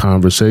saying? It's a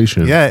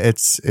conversation. Yeah,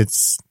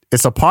 it's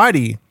a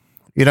party.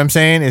 You know what I'm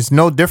saying? It's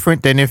no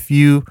different than if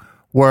you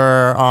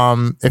were,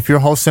 if you're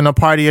hosting a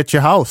party at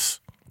your house.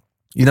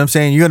 You know what I'm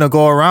saying? You're going to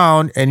go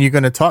around and you're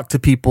going to talk to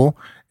people,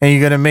 and you're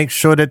going to make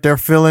sure that they're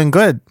feeling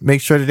good. Make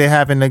sure that they're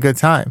having a good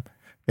time.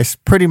 It's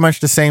pretty much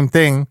the same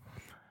thing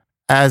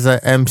as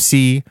a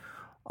MC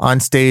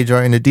on stage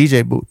or in the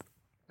DJ booth.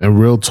 And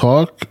real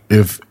talk,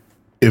 if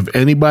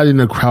anybody in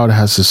the crowd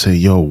has to say,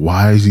 yo,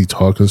 why is he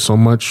talking so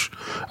much?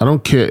 I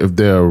don't care if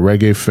they're a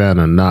reggae fan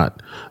or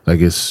not.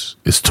 Like, it's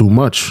too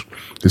much.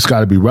 It's got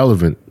to be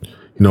relevant.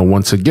 You know,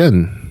 once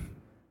again,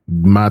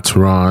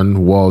 Mataran,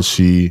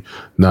 Walshy,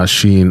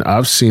 Nasheen,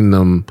 I've seen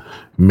them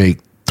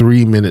make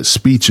 3-minute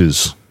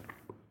speeches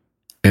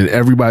and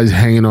everybody's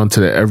hanging on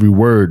to every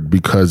word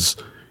because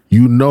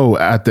you know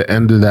at the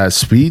end of that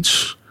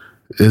speech,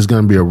 there's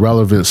going to be a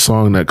relevant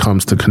song that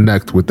comes to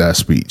connect with that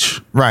speech.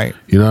 Right.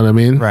 You know what I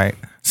mean? Right.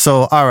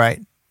 So, all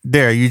right,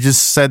 there, you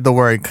just said the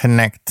word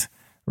connect,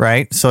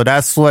 right? So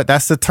that's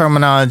the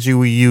terminology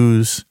we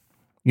use,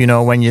 you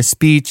know, when your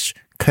speech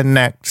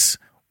connects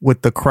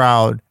with the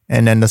crowd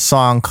and then the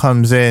song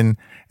comes in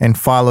and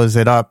follows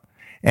it up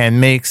and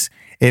makes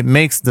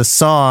the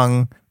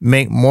song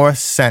make more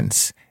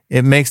sense.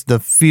 It makes the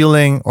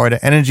feeling or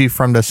the energy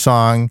from the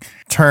song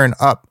turn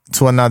up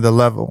to another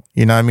level.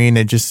 You know what I mean?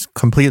 It just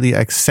completely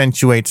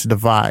accentuates the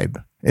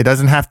vibe. It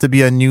doesn't have to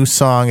be a new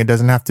song. It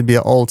doesn't have to be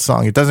an old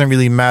song. It doesn't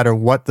really matter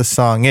what the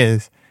song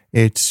is.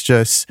 It's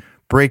just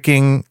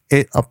breaking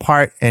it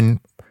apart and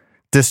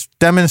just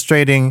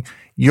demonstrating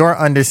your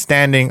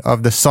understanding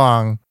of the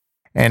song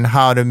and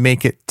how to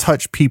make it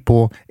touch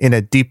people in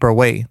a deeper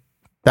way.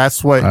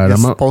 That's what you're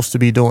supposed to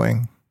be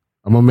doing.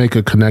 I'm gonna make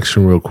a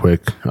connection real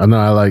quick. I know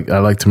I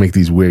like to make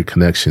these weird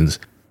connections.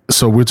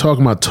 So we're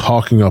talking about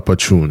talking up a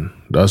tune.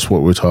 That's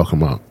what we're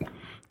talking about.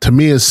 To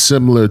me, it's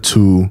similar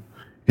to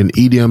in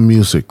EDM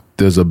music.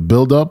 There's a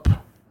build up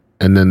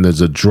and then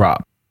there's a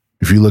drop.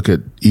 If you look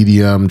at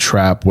EDM,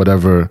 trap,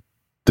 whatever,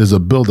 there's a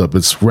build up.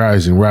 It's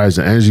rising,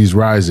 energy's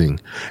rising,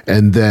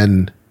 and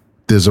then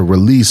there's a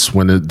release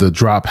when the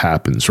drop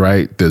happens.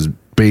 Right? There's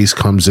bass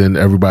comes in,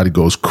 everybody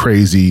goes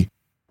crazy.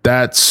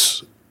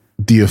 That's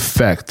the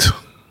effect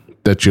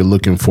that you're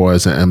looking for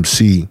as an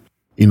MC,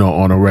 you know,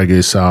 on a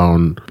reggae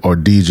sound or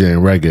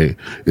DJing reggae.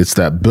 It's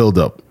that build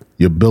up.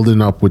 You're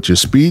building up with your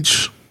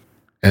speech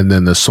and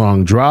then the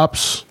song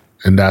drops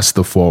and that's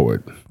the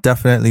forward.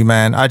 Definitely,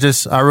 man.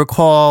 I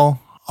recall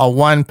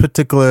one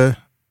particular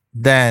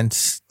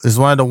dance is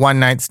one of the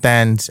one night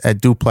stands at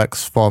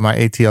Duplex for my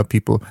ATL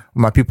people,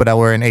 my people that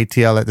were in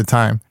ATL at the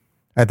time.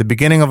 At the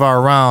beginning of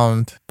our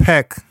round,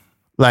 Peck,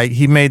 like,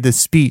 he made this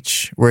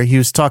speech where he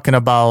was talking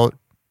about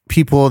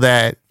people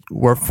that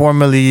were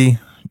formerly,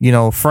 you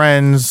know,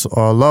 friends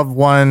or loved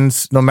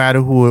ones, no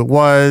matter who it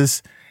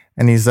was.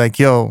 And he's like,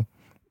 yo,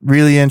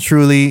 really and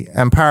truly,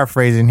 I'm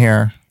paraphrasing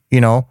here,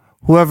 you know,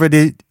 whoever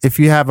did, if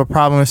you have a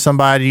problem with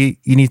somebody,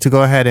 you need to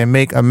go ahead and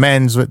make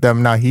amends with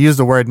them. Now, he used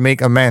the word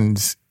make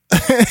amends.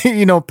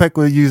 You know, Peck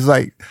would use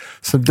like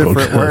some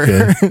different words.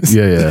 Okay.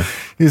 Yeah.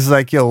 He's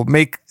like, yo,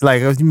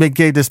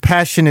 gave this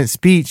passionate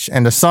speech.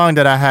 And the song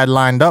that I had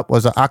lined up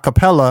was an a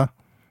cappella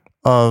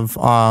of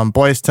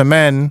Boyz II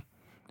Men,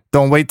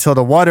 Don't Wait Till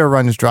the Water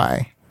Runs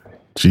Dry.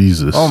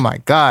 Jesus. Oh my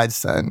God,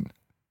 son.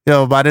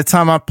 Yo, by the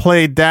time I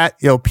played that,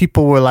 yo,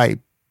 people were like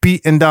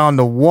beating down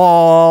the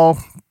wall,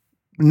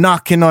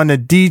 knocking on the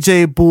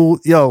DJ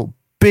booth. Yo,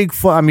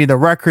 the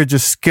record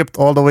just skipped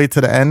all the way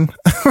to the end.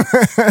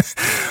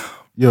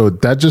 Yo,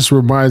 that just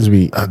reminds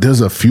me,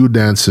 there's a few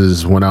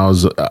dances when I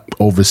was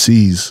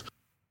overseas.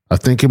 I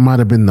think it might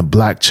have been the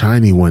Black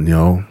Chinese one, yo.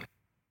 You know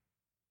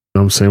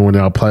what I'm saying? When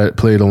y'all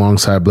played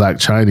alongside Black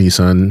Chinese,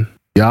 son.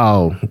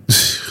 Yo,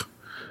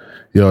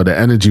 the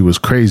energy was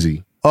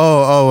crazy.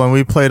 Oh, when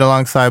we played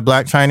alongside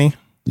Black Chinese?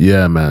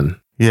 Yeah, man.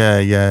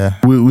 Yeah.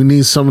 We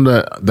need some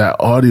of that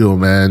audio,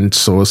 man.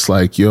 So it's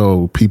like,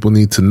 yo, people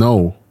need to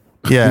know.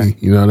 Yeah.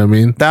 You know what I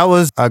mean? That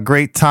was a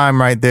great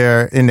time right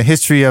there in the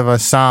history of a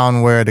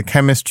sound where the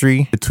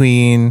chemistry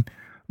between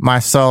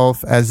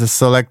myself as a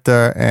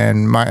selector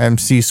and my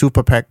MC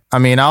Super Peck, I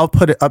mean, I'll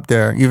put it up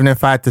there, even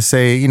if I had to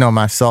say, you know,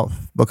 myself,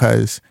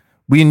 because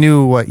we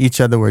knew what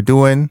each other were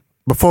doing.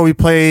 Before we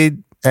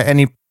played at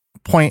any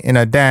point in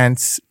a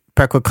dance,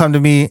 Peck would come to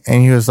me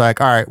and he was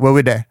like, all right, where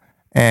we there?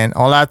 And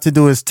all I have to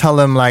do is tell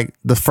him like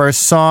the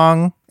first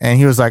song and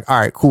he was like, all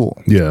right, cool.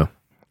 Yeah.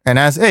 And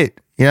that's it.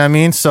 You know what I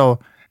mean? So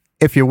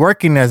if you're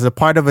working as a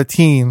part of a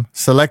team,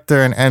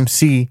 selector and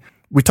MC,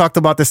 we talked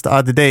about this the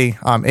other day,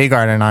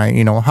 Agard and I,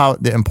 you know, how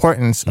the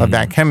importance of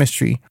that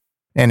chemistry.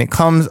 And it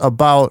comes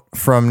about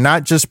from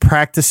not just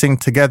practicing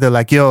together,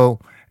 like, yo,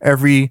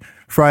 every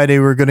Friday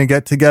we're going to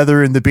get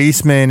together in the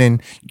basement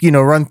and, you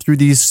know, run through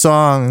these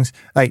songs.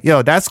 Like,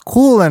 yo, that's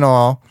cool and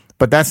all,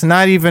 but that's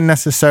not even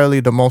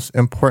necessarily the most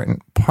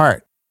important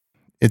part.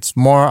 It's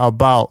more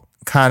about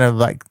kind of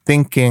like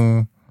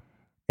thinking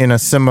in a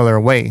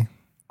similar way.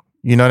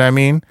 You know what I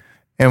mean?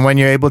 And when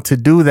you're able to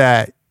do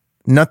that,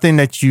 nothing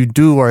that you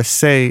do or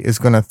say is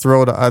going to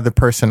throw the other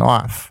person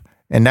off.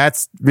 And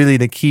that's really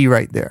the key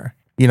right there.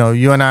 You know,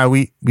 you and I,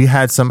 we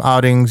had some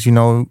outings, you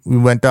know, we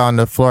went down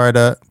to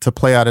Florida to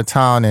play out of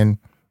town. And,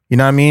 you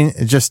know what I mean?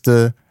 It's just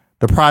the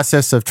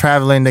process of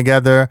traveling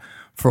together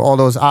for all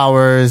those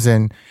hours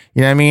and,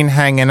 you know what I mean?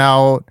 Hanging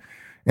out,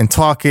 and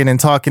talking and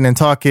talking and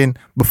talking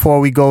before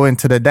we go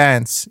into the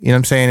dance. You know what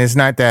I'm saying? It's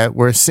not that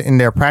we're sitting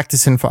there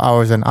practicing for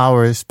hours and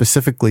hours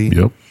specifically,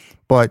 Yep.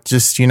 but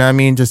just, you know what I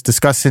mean? Just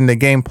discussing the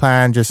game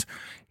plan, just,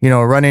 you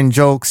know, running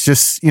jokes,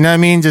 just, you know what I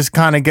mean? Just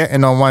kind of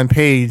getting on one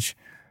page.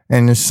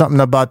 And there's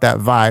something about that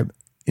vibe,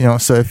 you know?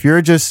 So if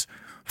you're just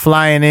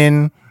flying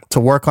in to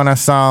work on a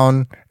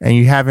sound and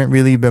you haven't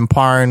really been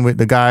parring with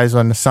the guys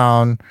on the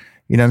sound,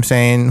 you know what I'm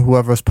saying?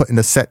 Whoever's putting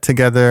the set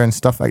together and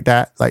stuff like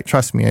that, like,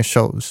 trust me, it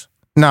shows.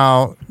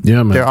 Now,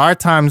 Yeah, man. there are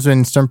times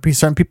when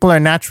certain people are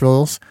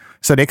naturals,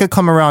 so they could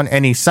come around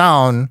any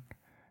sound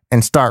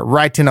and start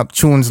writing up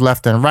tunes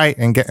left and right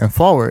and getting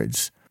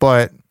forwards.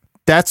 But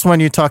that's when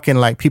you're talking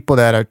like people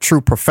that are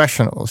true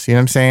professionals, you know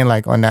what I'm saying?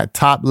 Like on that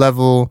top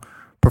level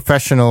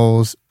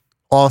professionals,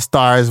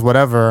 all-stars,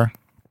 whatever.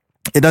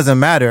 It doesn't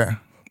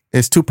matter.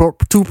 It's two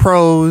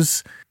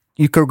pros.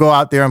 You could go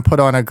out there and put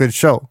on a good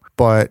show.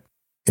 But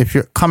if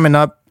you're coming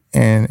up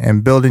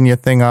and building your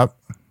thing up,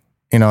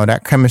 you know,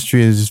 that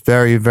chemistry is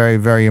very, very,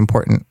 very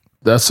important.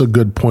 That's a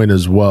good point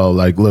as well.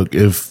 Like, look,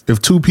 if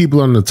two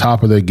people are on the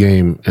top of their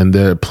game and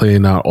they're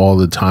playing out all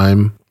the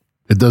time,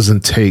 it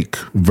doesn't take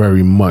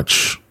very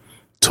much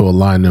to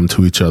align them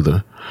to each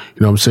other.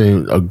 You know what I'm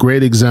saying? A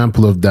great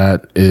example of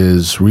that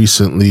is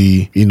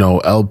recently, you know,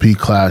 LP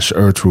Clash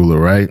Earth Ruler,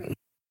 right?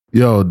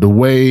 Yo, the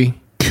way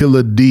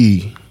Killer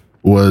D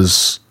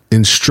was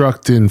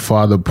instructing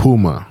Father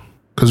Puma,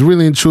 because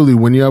really and truly,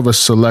 when you have a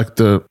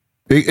selector,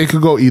 it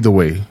could go either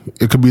way.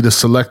 It could be the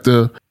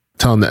selector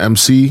telling the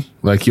MC,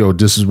 like, yo,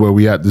 this is where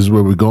we at, this is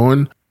where we're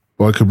going.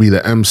 Or it could be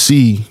the MC,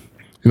 you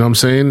know what I'm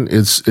saying?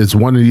 It's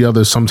one or the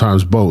other,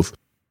 sometimes both.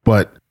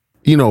 But,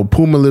 you know,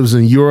 Puma lives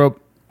in Europe.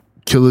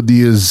 Killer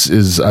D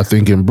is I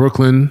think in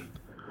Brooklyn.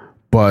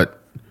 But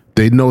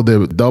they know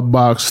their dub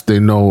box. They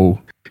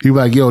know, he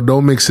was like, yo,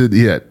 don't mix it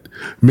yet.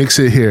 Mix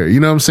it here. You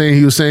know what I'm saying?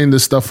 He was saying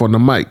this stuff on the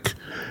mic.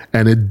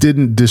 And it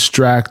didn't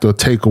distract or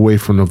take away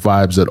from the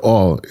vibes at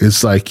all.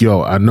 It's like,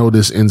 yo, I know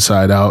this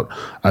inside out.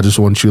 I just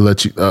want to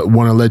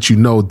let you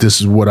know this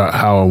is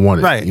how I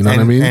want it. Right. You know what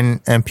I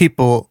mean? And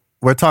people,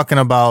 we're talking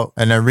about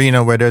an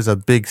arena where there's a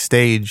big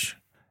stage.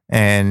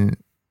 And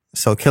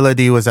so Killer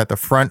D was at the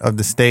front of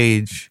the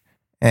stage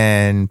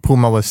and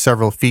Puma was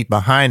several feet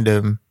behind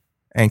him.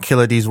 And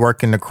Killer D's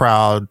working the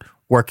crowd,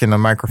 working the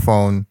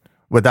microphone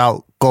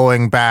without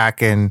going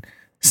back and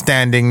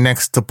standing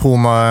next to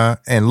Puma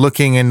and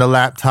looking in the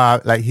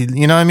laptop. Like, he,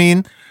 you know what I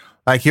mean?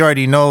 Like, he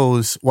already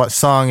knows what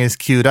song is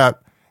queued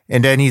up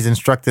and then he's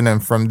instructing them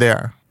from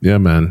there. Yeah,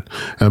 man.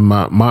 And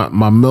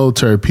my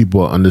military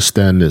people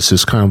understand this.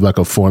 It's kind of like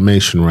a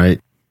formation,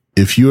 right?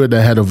 If you're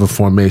the head of a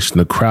formation,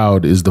 the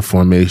crowd is the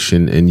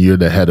formation and you're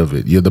the head of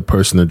it. You're the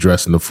person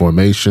addressing the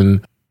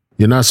formation.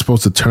 You're not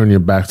supposed to turn your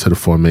back to the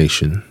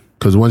formation.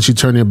 Because once you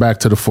turn your back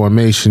to the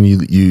formation,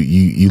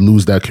 you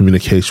lose that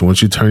communication.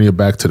 Once you turn your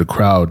back to the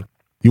crowd,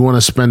 you want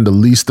to spend the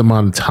least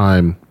amount of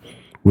time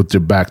with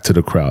your back to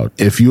the crowd.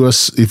 If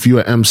you're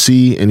an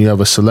MC and you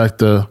have a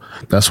selector,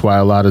 that's why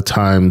a lot of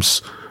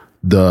times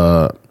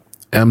the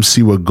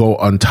MC would go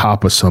on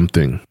top of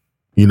something,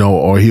 you know,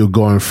 or he'll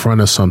go in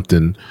front of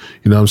something.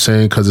 You know what I'm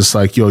saying? Because it's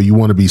like, yo, you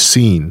want to be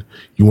seen.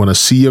 You want to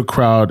see your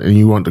crowd and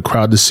you want the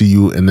crowd to see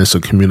you, and it's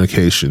a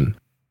communication.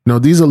 You know,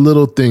 these are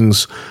little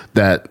things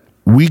that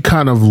we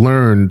kind of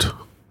learned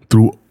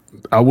through,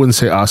 I wouldn't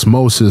say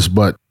osmosis,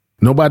 but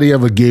nobody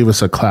ever gave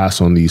us a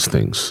class on these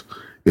things.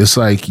 It's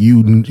like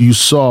you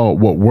saw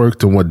what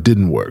worked and what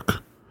didn't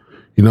work.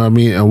 You know what I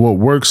mean? And what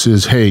works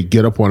is, hey,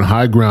 get up on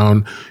high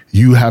ground.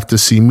 You have to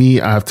see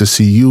me. I have to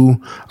see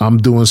you. I'm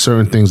doing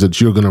certain things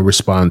that you're going to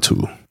respond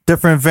to.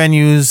 Different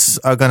venues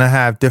are going to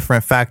have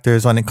different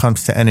factors when it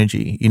comes to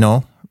energy, you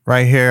know?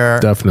 Right here,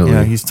 definitely. You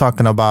know, he's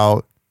talking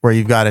about where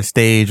you've got a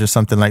stage or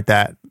something like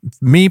that.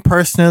 Me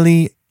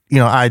personally, you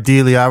know,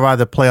 ideally, I'd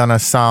rather play on a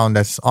sound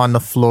that's on the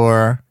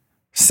floor,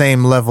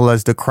 same level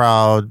as the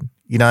crowd.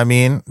 You know what I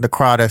mean? The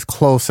crowd as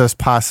close as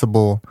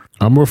possible.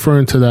 I'm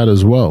referring to that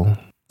as well.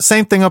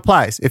 Same thing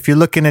applies. If you're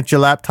looking at your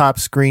laptop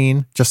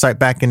screen, just like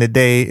back in the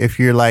day, if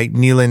you're like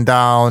kneeling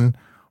down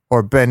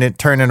or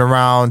turning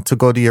around to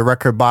go to your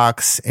record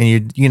box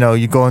and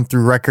you're going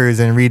through records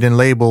and reading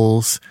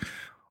labels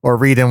or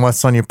reading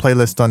what's on your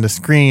playlist on the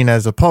screen,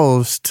 as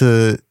opposed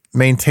to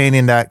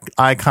maintaining that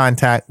eye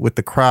contact with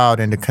the crowd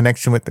and the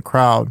connection with the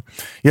crowd.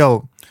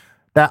 Yo,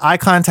 that eye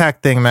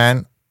contact thing,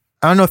 man.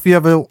 I don't know if you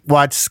ever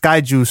watched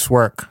Skyjuice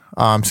work.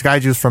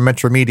 Skyjuice from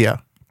Metro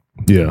Media.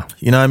 Yeah.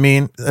 You know what I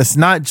mean? It's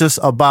not just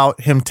about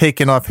him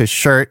taking off his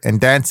shirt and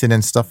dancing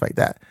and stuff like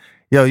that.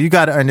 Yo, you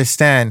got to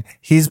understand,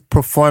 he's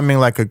performing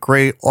like a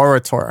great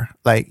orator.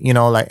 Like, you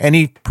know, like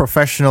any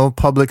professional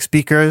public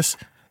speakers,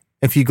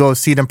 if you go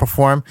see them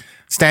perform,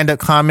 stand-up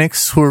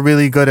comics who are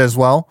really good as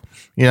well.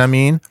 You know what I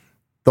mean?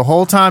 The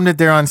whole time that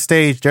they're on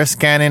stage, they're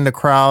scanning the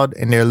crowd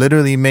and they're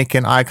literally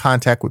making eye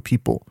contact with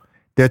people.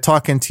 They're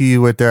talking to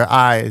you with their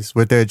eyes,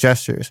 with their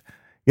gestures.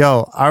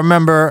 Yo, I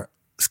remember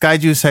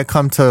Skyjuice had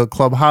come to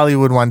Club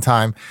Hollywood one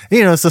time.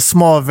 You know, it's a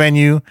small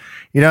venue.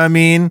 You know what I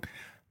mean?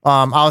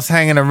 I was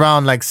hanging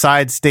around like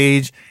side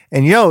stage,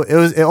 and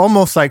it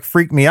almost like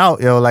freaked me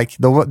out, like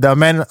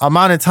the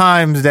amount of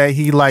times that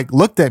he like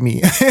looked at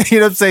me, you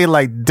know what I'm saying,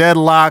 like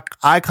deadlock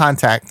eye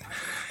contact,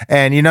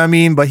 and you know what I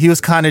mean. But he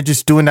was kind of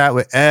just doing that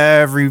with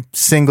every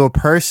single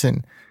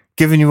person,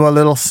 giving you a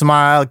little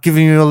smile,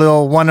 giving you a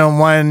little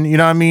one-on-one, you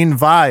know what I mean,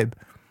 vibe.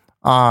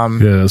 Yeah,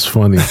 that's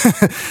funny.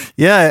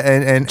 Yeah,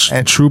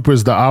 and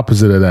Trooper's the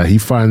opposite of that. He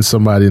finds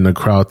somebody in the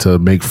crowd to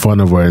make fun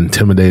of or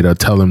intimidate or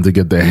tell them to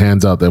get their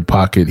hands out their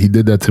pocket. He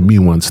did that to me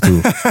once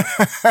too.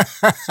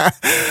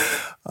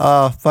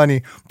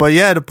 Funny. But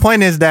yeah, the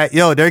point is that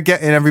they're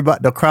getting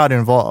the crowd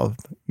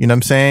involved. You know what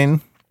I'm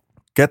saying?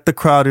 Get the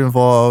crowd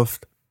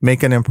involved,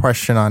 make an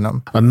impression on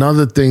them.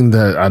 Another thing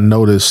that I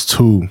noticed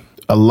too,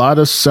 a lot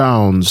of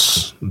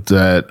sounds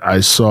that I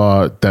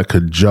saw that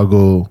could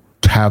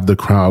have the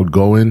crowd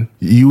going,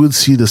 you would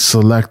see the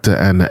selector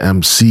and the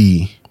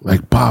MC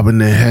like bobbing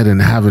their head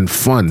and having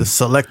fun. The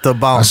selector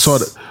bounce.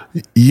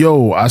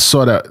 I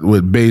saw that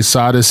with Bass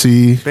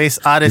Odyssey. Bass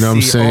Odyssey, you know what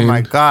I'm saying? Oh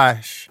my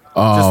gosh.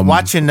 Just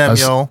watching them,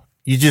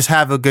 you just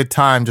have a good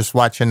time just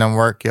watching them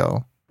work,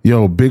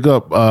 Yo, big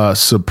up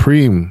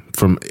Supreme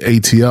from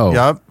ATL.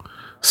 Yup.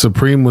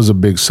 Supreme was a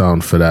big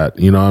sound for that.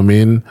 You know what I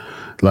mean?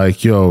 Like,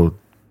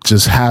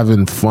 just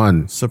having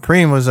fun.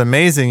 Supreme was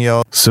amazing,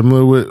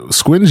 Similar with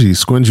Squingy.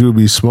 Squingy would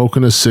be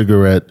smoking a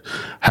cigarette,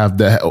 have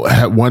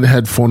one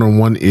headphone in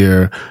one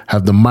ear,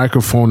 have the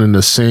microphone in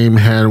the same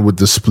hand with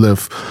the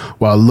spliff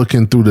while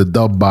looking through the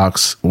dub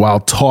box while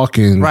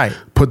talking. Right.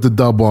 Put the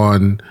dub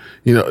on,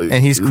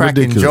 and he's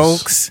cracking ridiculous.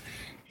 jokes.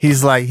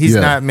 He's like,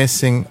 not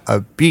missing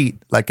a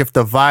beat. Like if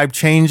the vibe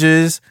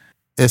changes,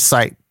 it's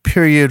like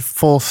period,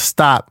 full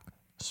stop,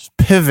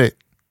 pivot,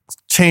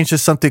 change to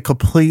something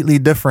completely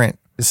different.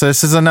 So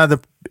this is another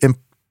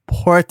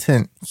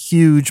important,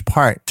 huge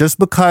part. Just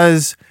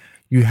because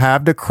you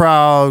have the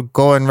crowd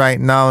going right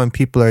now and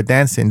people are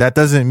dancing, that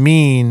doesn't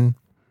mean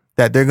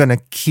that they're going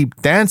to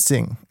keep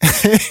dancing.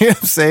 You know what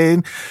I'm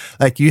saying?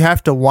 Like you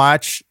have to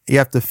watch, you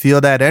have to feel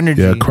that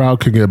energy. Yeah,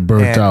 crowd can get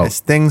burnt out. As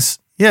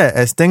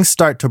things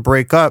start to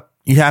break up,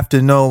 you have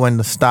to know when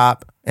to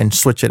stop and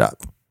switch it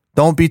up.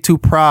 Don't be too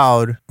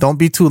proud. Don't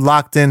be too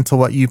locked into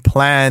what you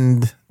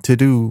planned to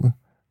do,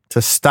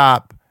 to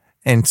stop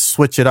and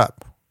switch it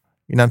up.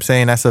 You know what I'm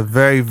saying? That's a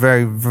very,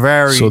 very,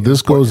 very. So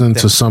this goes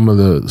into some of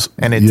the,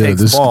 and it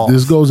takes balls.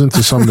 This goes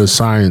into some of the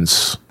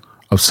science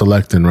of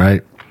selecting,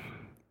 right?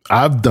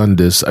 I've done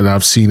this and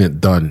I've seen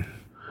it done.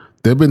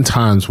 There've been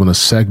times when a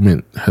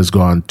segment has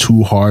gone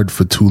too hard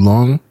for too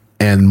long,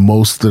 and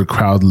most of the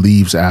crowd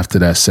leaves after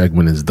that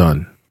segment is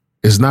done.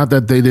 It's not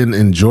that they didn't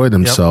enjoy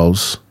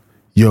themselves.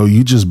 Yep.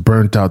 You just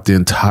burnt out the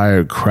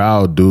entire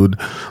crowd, dude.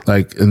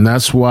 Like, and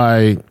that's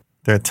why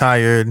they're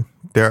tired.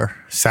 They're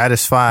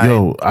satisfied.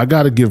 I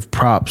gotta give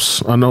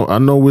props. I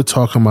know we're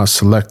talking about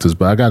selectors,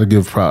 but I gotta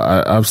give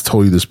props. I've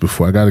told you this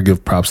before. I gotta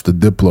give props to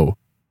Diplo,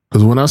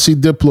 because when I see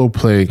Diplo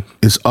play,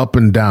 it's up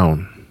and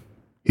down.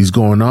 He's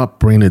going up,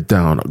 bringing it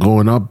down,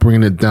 going up,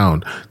 bringing it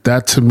down.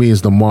 That to me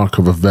is the mark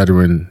of a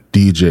veteran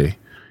DJ.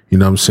 You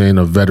know what I'm saying?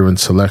 A veteran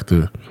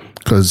selector.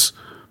 Because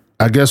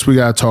I guess we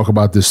gotta talk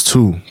about this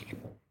too.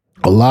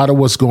 A lot of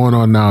what's going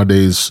on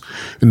nowadays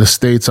in the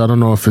States, I don't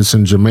know if it's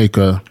in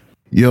Jamaica.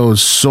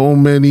 So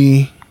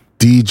many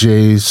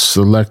DJs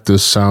select the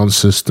sound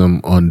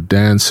system on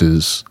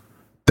dances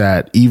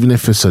that even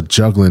if it's a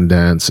juggling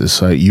dance,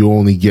 it's like you're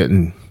only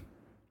getting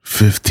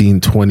 15,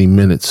 20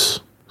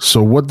 minutes.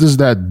 So what does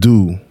that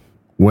do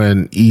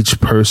when each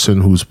person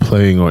who's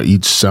playing or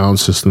each sound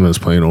system that's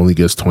playing only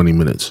gets 20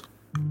 minutes?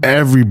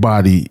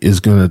 Everybody is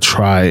going to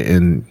try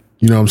and,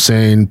 you know what I'm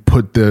saying,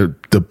 put the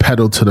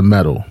pedal to the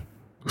metal.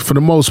 For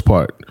the most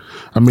part.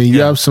 I mean,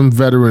 you have some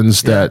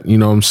veterans that, you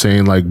know what I'm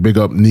saying, like big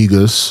up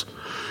Negus.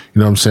 You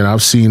know what I'm saying?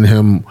 I've seen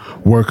him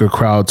work a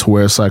crowd to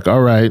where it's like,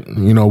 all right,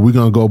 we're going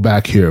to go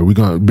back here. We're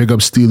going to big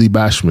up Steely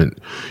Bashment.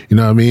 You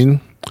know what I mean?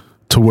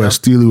 To where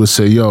Steely would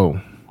say, all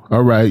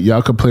right,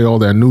 y'all can play all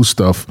that new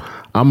stuff.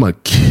 I'm going to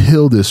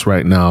kill this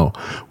right now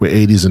with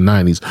 80s and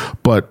 90s.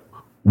 But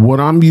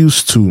what I'm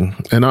used to,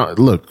 and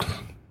look,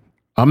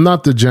 I'm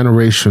not the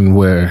generation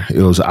where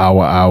it was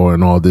hour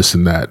and all this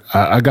and that.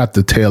 I got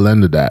the tail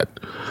end of that.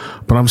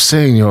 But I'm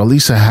saying, at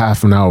least a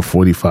half an hour,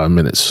 45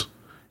 minutes.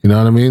 You know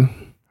what I mean?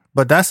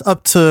 But that's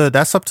up to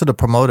the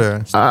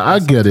promoter. I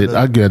get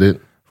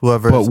it.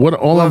 Whoever. But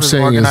all I'm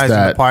saying is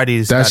that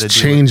that's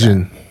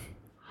changing.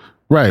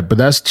 Right, but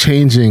that's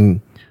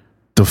changing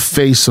the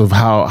face of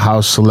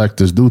how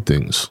selectors do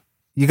things.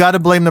 You got to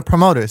blame the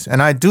promoters.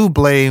 And I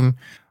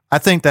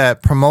think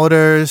that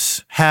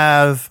promoters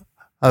have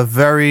a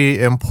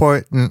very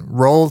important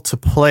role to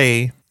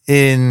play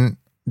in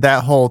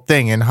that whole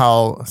thing, and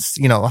how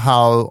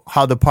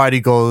the party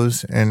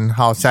goes and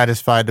how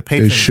satisfied the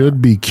patrons. They should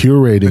be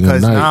curating a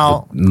night.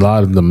 Now, a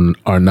lot of them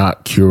are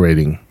not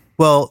curating.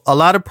 Well, a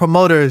lot of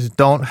promoters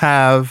don't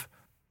have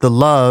the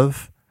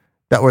love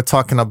that we're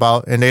talking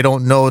about, and they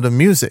don't know the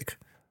music.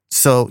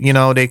 So,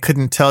 they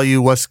couldn't tell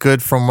you what's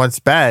good from what's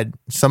bad.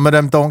 Some of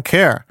them don't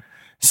care.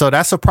 So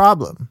that's a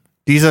problem.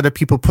 These are the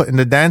people putting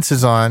the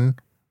dances on,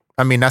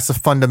 I mean, that's a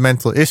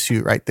fundamental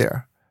issue right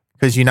there,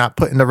 because you're not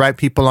putting the right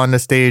people on the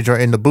stage or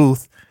in the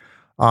booth.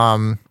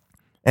 And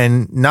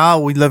now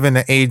we live in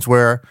an age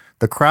where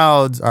the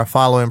crowds are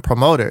following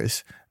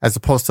promoters as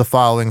opposed to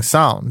following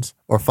sounds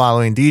or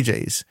following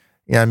DJs.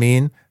 You know what I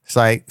mean? It's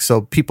like,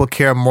 so people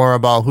care more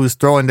about who's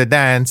throwing the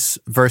dance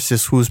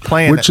versus who's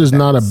playing. Which is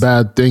not a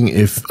bad thing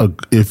if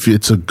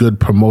it's a good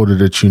promoter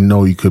that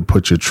you could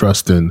put your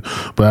trust in.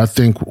 But I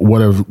think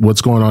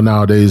what's going on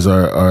nowadays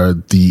are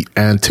the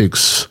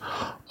antics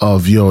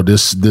of,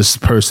 this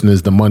person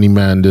is the money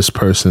man, this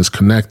person is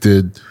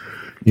connected.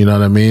 You know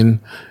what I mean?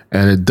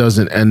 And it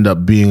doesn't end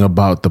up being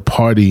about the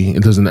party.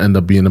 It doesn't end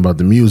up being about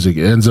the music.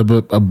 It ends up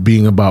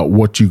being about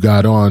what you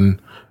got on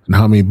and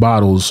how many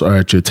bottles are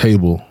at your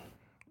table.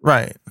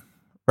 Right.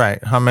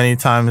 How many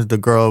times the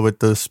girl with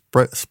the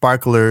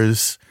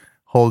sparklers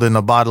holding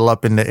a bottle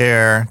up in the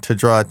air to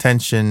draw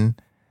attention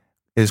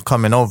is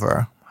coming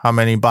over? How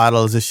many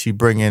bottles is she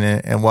bringing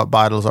in, and what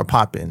bottles are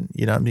popping?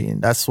 You know what I mean?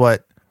 That's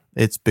what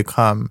it's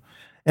become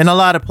in a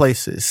lot of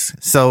places.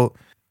 So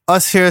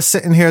us here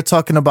sitting here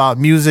talking about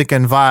music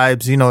and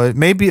vibes, it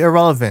may be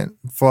irrelevant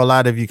for a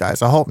lot of you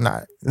guys. I hope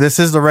not. This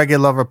is the Reggae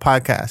Lover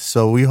podcast.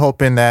 So we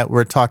hoping that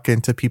we're talking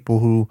to people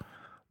who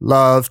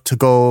love to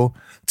go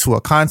to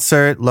a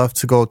concert, love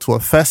to go to a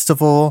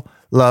festival,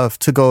 love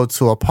to go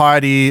to a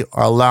party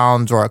or a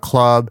lounge or a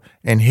club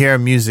and hear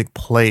music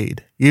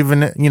played.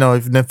 Even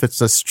if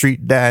it's a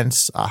street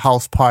dance, a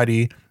house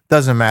party,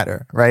 doesn't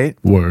matter, right?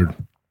 Word.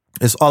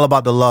 It's all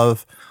about the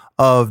love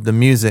of the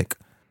music.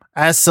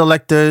 As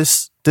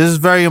selectors, this is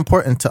very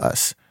important to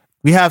us.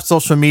 We have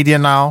social media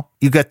now.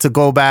 You get to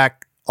go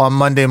back on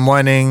Monday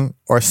morning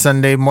or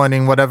Sunday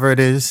morning, whatever it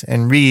is,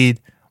 and read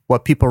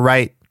what people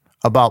write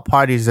about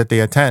parties that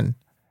they attend.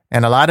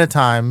 And a lot of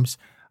times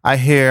I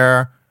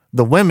hear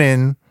the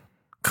women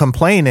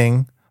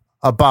complaining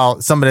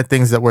about some of the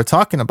things that we're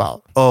talking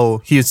about. Oh,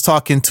 he was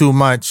talking too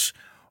much,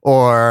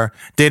 or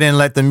they didn't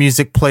let the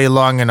music play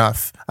long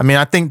enough. I mean,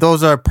 I think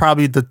those are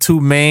probably the two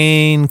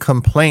main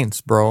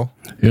complaints, bro.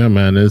 Yeah,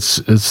 man.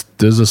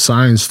 There's a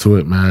science to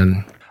it,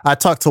 man. I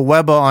talked to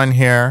Weber on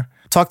here.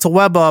 Talked to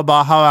Weber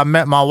about how I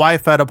met my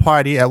wife at a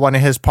party, at one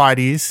of his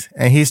parties.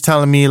 And he's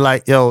telling me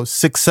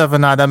 6,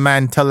 7 other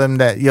men tell him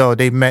that,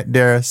 they met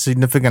their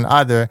significant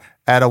other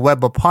at a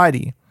Weber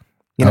party.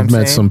 You know I've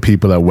met some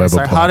people at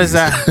Weber parties. How does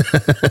that?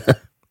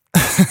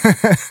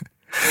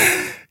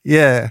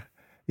 Yeah.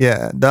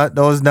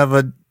 Those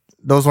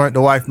weren't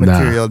the wife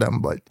material,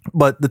 them.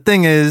 But the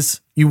thing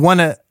is, you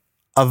want a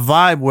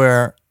vibe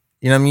where,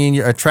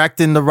 you're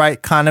attracting the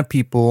right kind of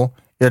people.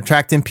 You're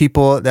attracting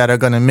people that are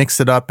going to mix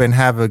it up and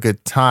have a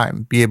good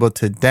time, be able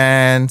to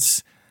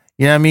dance,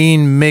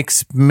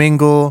 mix,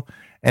 mingle,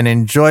 and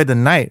enjoy the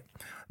night.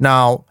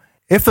 Now,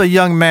 if a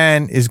young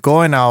man is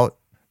going out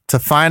to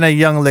find a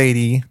young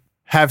lady,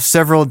 have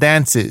several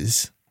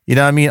dances,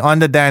 on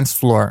the dance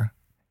floor,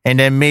 and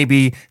then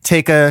maybe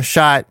take a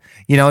shot,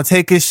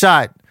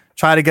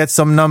 try to get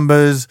some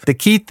numbers. The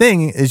key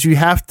thing is you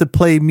have to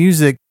play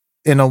music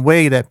in a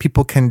way that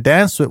people can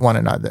dance with one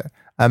another.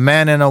 A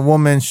man and a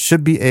woman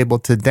should be able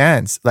to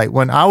dance. Like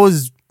when I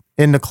was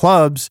in the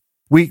clubs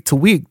week to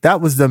week, that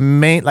was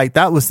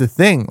the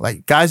thing.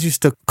 Like guys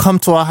used to come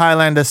to a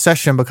Highlander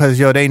session because,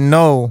 they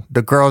know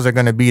the girls are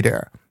going to be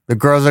there. The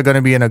girls are going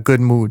to be in a good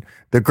mood.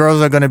 The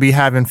girls are going to be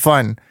having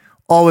fun.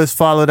 Always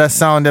follow that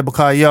sound there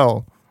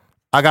because,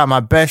 I got my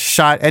best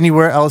shot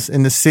anywhere else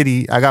in the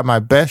city. I got my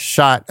best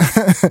shot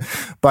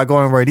by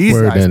going where these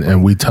guys go.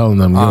 And we telling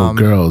them,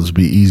 girls,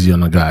 be easy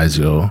on the guys,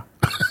 yo.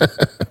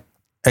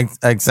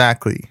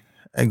 Exactly.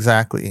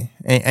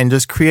 And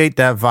just create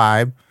that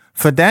vibe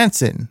for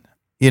dancing.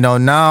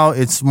 Now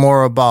it's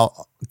more about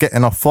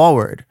getting a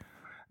forward.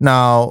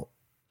 Now,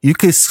 you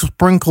could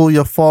sprinkle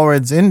your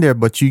forwards in there,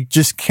 but you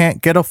just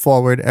can't get a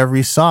forward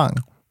every song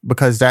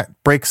because that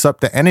breaks up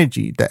the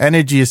energy. The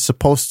energy is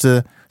supposed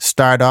to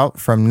start out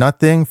from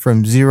nothing,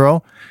 from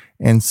zero,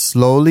 and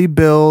slowly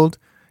build,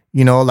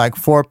 like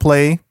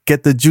foreplay,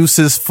 get the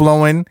juices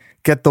flowing,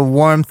 get the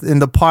warmth in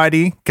the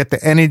party, get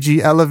the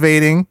energy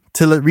elevating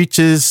till it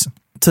reaches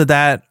to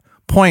that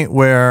point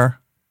where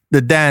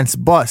the dance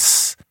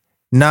busts.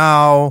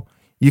 Now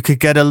you could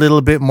get a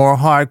little bit more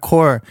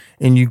hardcore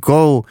and you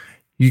go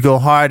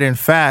hard and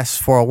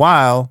fast for a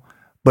while,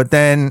 but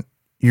then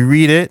you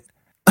read it.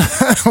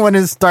 When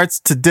it starts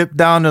to dip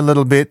down a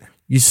little bit,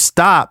 you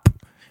stop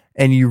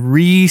and you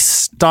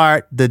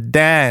restart the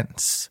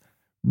dance.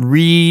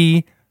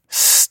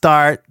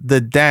 Restart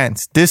the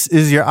dance. This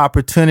is your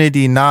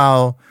opportunity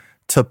now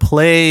to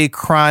play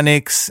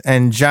Chronixx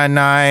and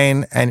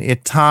Janine and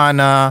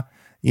Itana.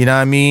 You know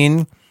what I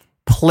mean?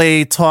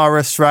 Play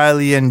Taurus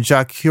Riley and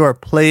Jacure.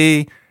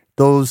 Play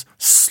those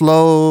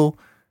slow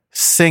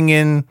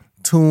singing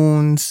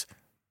tunes.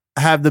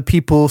 Have the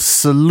people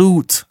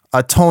salute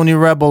a Tony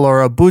Rebel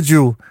or a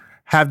Buju.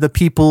 Have the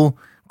people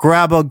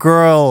grab a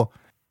girl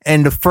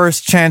and the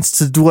first chance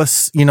to do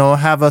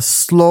have a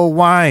slow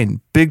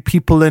wine. Big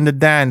people in the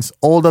dance,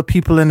 older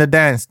people in the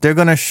dance. They're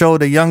going to show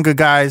the younger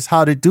guys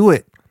how to do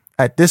it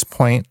at this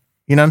point.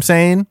 You know what I'm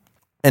saying?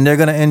 and they're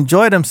going to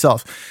enjoy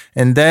themselves.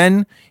 And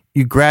then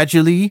you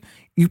gradually,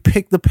 you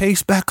pick the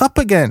pace back up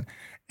again,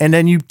 and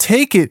then you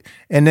take it,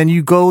 and then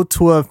you go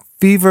to a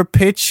fever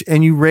pitch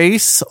and you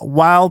race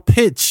wild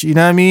pitch, you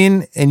know what I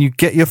mean? And you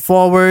get your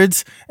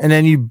forwards, and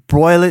then you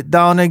boil it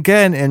down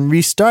again and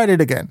restart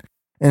it again.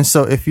 And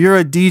so if you're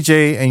a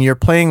DJ and you're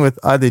playing with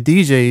other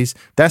DJs,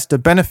 that's the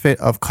benefit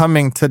of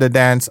coming to the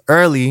dance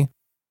early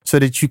so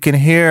that you can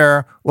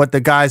hear what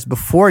the guys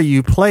before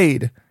you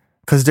played,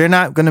 because they're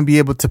not going to be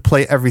able to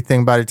play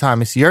everything by the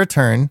time it's your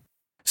turn.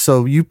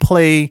 So you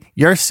play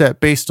your set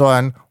based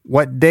on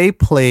what they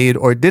played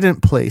or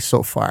didn't play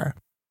so far.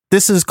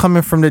 This is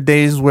coming from the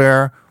days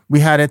where we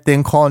had a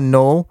thing called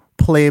no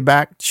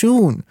playback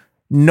tune,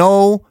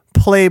 no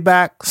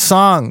playback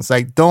songs.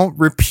 Like, don't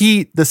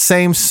repeat the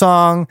same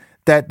song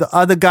that the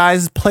other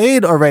guys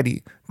played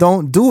already.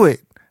 Don't do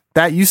it.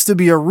 That used to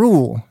be a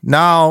rule.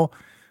 Now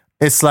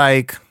it's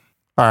like,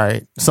 all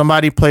right,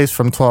 somebody plays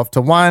from 12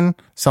 to 1,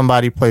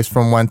 somebody plays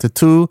from 1 to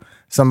 2,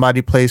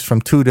 somebody plays from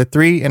 2 to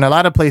 3. In a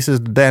lot of places,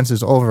 the dance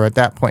is over at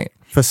that point.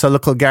 For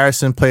Silico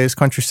Garrison plays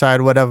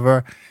Countryside,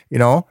 whatever, you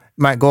know,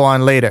 might go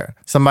on later.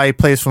 Somebody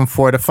plays from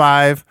 4 to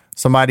 5,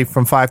 somebody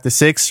from 5 to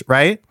 6,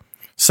 right?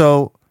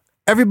 So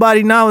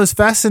everybody now is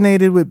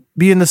fascinated with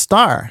being the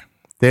star.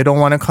 They don't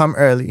want to come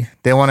early.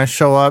 They want to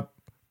show up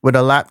with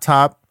a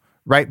laptop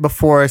right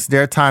before it's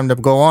their time to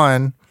go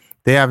on.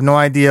 They have no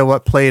idea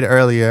what played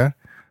earlier.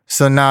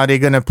 So now they're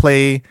going to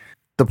play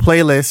the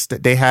playlist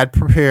that they had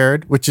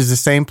prepared, which is the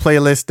same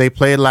playlist they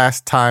played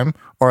last time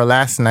or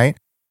last night.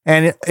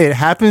 And it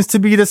happens to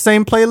be the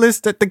same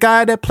playlist that the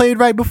guy that played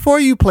right before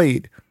you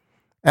played,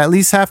 at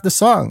least half the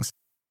songs.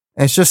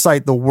 And it's just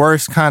like the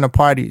worst kind of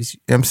parties. You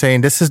know what I'm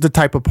saying? This is the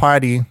type of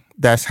party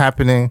that's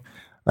happening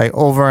like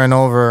over and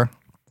over.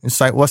 It's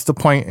like, what's the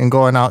point in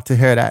going out to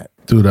hear that?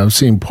 Dude, I've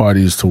seen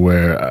parties to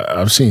where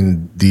I've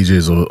seen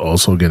DJs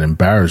also get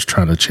embarrassed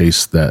trying to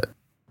chase that.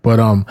 But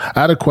I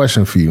had a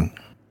question for you.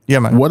 Yeah,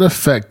 man. What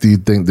effect do you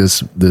think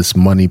this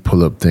money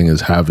pull-up thing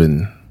is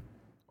having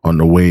on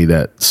the way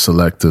that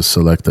selectors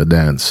select a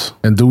dance?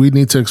 And do we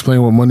need to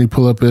explain what money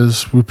pull-up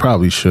is? We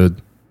probably should.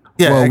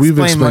 Yeah, well, we've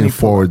explained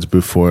forwards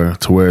before,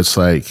 to where it's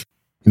like,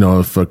 you know,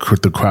 if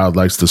the crowd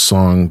likes the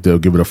song, they'll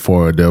give it a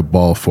forward, they'll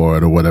ball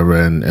forward or whatever,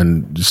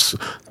 and just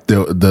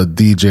the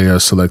DJ or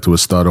selector would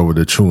start over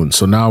the tune.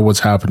 So now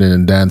what's happening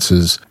in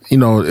dances, you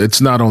know,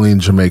 it's not only in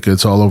Jamaica,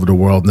 it's all over the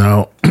world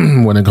now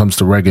when it comes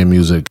to reggae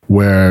music,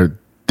 where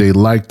they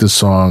like the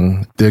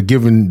song, they're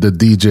giving the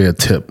DJ a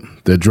tip.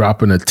 They're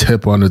dropping a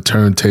tip on the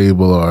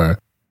turntable or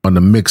on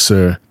the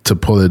mixer to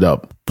pull it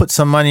up. Put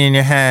some money in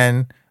your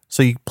hand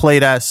so you play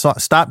that song,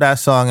 stop that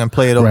song and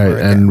play it over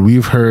again. And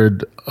we've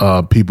heard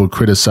people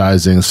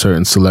criticizing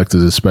certain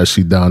selectors,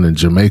 especially down in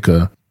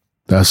Jamaica.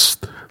 That's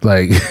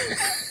like,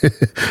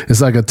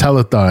 it's like a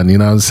telethon, you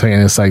know what I'm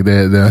saying? It's like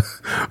they're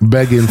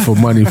begging for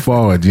money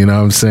forward, you know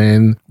what I'm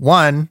saying?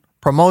 One,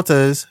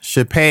 promoters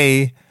should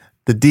pay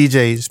the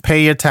DJs,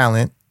 pay your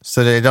talent,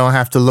 so they don't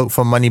have to look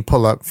for money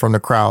pull up from the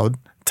crowd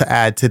to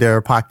add to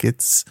their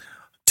pockets.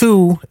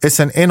 Two, it's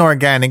an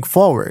inorganic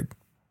forward.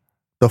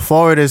 The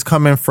forward is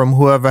coming from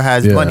whoever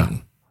has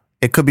money.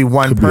 It could be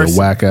one person. Be a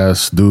whack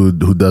ass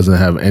dude who doesn't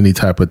have any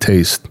type of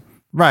taste.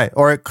 Right.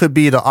 Or it could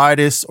be the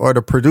artist or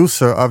the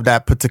producer of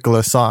that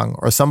particular song,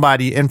 or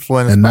somebody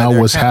influenced. And now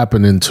what's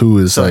happening too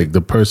is so like the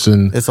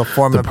person, it's a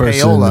form of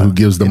person payola who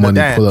gives the money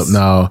pull up.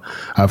 Now,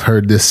 I've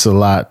heard this a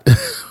lot.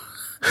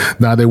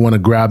 Now they want to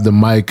grab the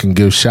mic and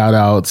give shout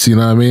outs. You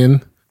know what I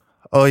mean?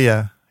 Oh,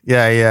 yeah.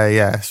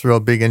 Yeah. It's real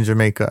big in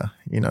Jamaica.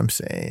 You know what I'm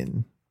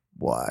saying?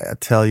 Boy, I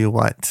tell you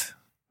what.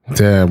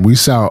 Damn, we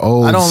sound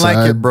old. I don't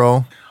like it,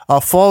 bro. A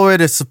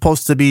forward is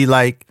supposed to be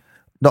like,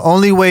 the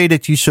only way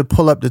that you should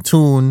pull up the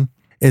tune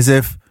is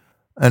if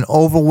an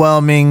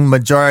overwhelming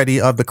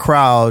majority of the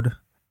crowd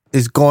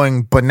is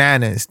going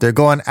bananas. They're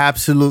going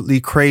absolutely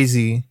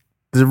crazy.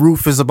 The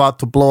roof is about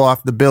to blow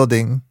off the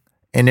building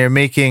and they're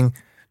making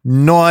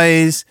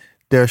noise.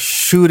 They're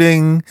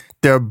shooting.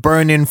 They're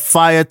burning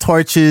fire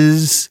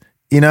torches.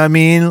 You know what I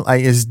mean?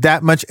 Like, it's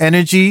that much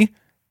energy.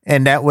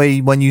 And that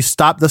way, when you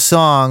stop the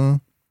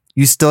song,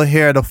 you still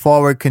hear the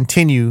forward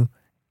continue.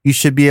 You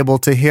should be able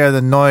to hear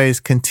the noise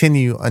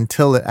continue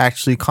until it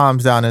actually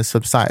calms down and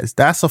subsides.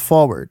 That's a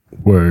forward.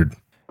 Word.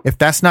 If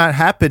that's not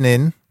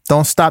happening,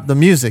 don't stop the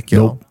music, yo.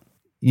 Nope.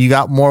 You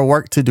got more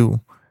work to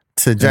do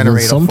to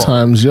generate a forward.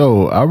 Sometimes,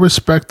 yo, I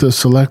respect a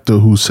selector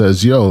who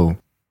says, yo,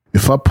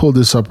 if I pull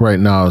this up right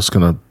now, it's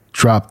going to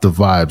drop the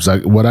vibes.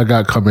 Like what I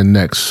got coming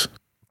next.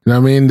 You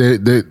know what I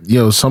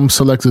mean? Some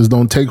selectors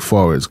don't take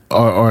forwards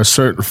or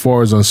certain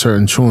forwards on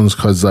certain tunes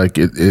because like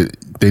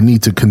they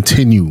need to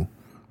continue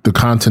the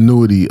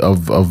continuity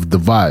of the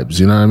vibes.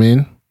 You know what I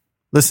mean?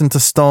 Listen to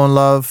Stone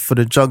Love for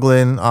the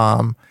juggling.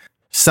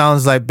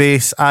 Sounds like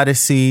Bass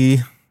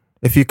Odyssey.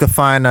 If you could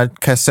find a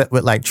cassette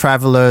with like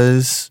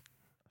Travelers,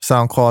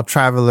 song called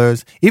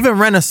Travelers, even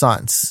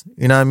Renaissance.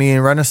 You know what I mean?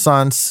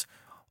 Renaissance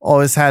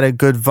always had a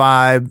good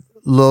vibe.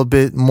 A little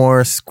bit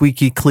more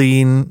squeaky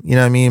clean, you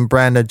know what I mean?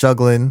 Brand of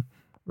juggling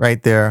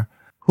right there.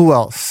 Who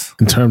else?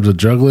 In terms of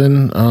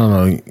juggling, I don't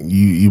know.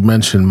 You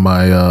mentioned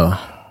a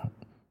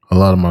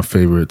lot of my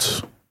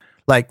favorites.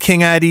 Like King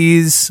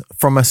Addies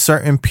from a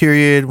certain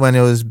period when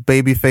it was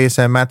Babyface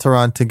and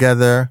Mataron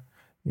together.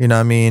 You know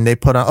what I mean? They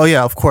put on, oh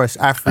yeah, of course,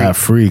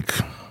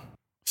 Afrique.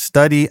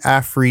 Study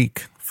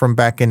Afrique from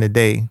back in the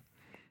day.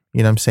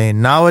 You know what I'm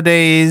saying?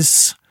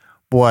 Nowadays,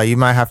 boy, you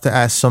might have to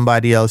ask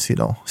somebody else, you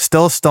know.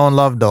 Still Stone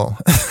Love, though.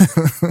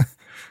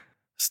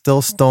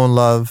 Still Stone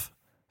Love,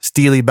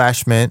 Steely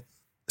Bashment,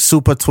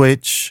 Super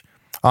Twitch.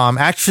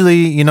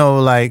 Actually, you know,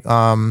 like,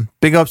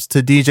 big ups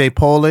to DJ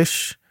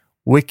Polish,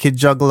 Wicked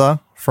Juggler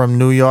from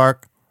New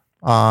York,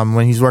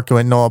 when he's working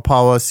with Noah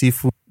Power,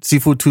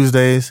 Seafood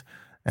Tuesdays,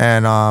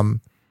 and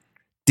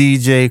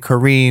DJ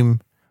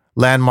Kareem,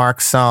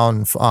 Landmark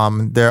Sound,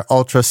 their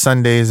Ultra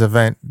Sundays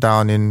event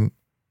down in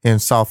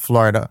South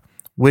Florida.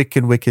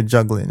 Wicked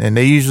juggling. And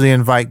they usually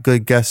invite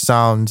good guest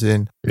sounds.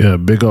 And yeah,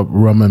 big up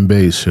Rum and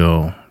Bass,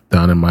 yo,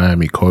 down in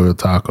Miami, Coyo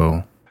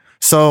Taco.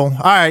 So, all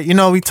right, you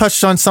know, we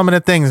touched on some of the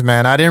things,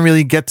 man. I didn't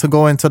really get to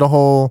go into the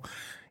whole,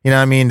 you know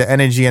what I mean, the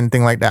energy and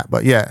thing like that.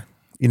 But yeah,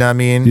 you know what I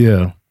mean?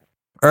 Yeah.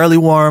 Early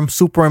warm,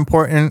 super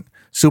important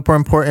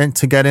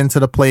to get into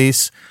the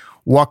place,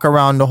 walk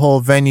around the whole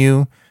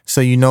venue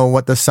so you know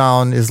what the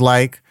sound is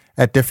like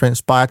at different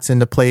spots in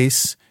the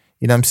place.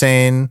 You know what I'm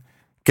saying?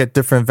 Get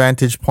different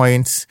vantage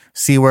points,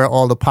 see where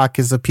all the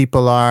pockets of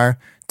people are,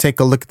 take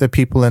a look at the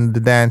people in the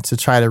dance to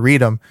try to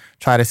read them,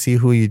 try to see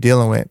who you're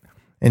dealing with.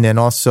 And then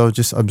also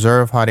just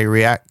observe how they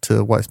react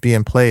to what's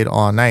being played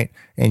all night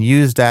and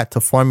use that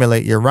to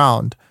formulate your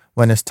round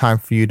when it's time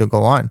for you to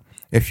go on.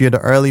 If you're the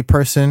early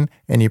person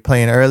and you're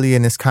playing early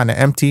and it's kind of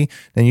empty,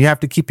 then you have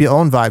to keep your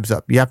own vibes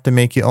up. You have to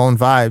make your own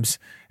vibes,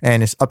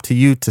 and it's up to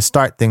you to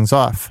start things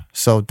off.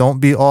 So don't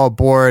be all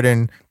bored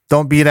and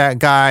don't be that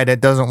guy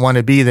that doesn't want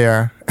to be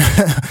there.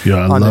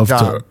 Yeah, I love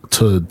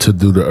to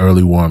do the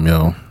early warm,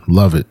 yo.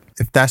 Love it.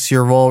 If that's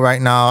your role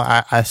right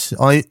now,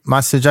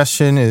 my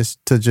suggestion is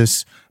to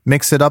just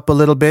mix it up a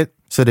little bit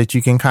so that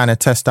you can kind of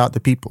test out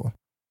the people.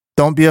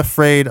 Don't be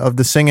afraid of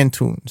the singing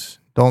tunes.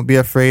 Don't be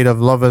afraid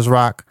of Lovers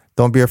Rock.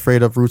 Don't be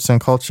afraid of Roots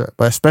and Culture,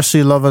 but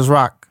especially Lovers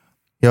Rock.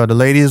 Yo, the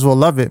ladies will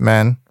love it,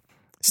 man.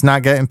 It's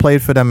not getting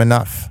played for them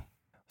enough.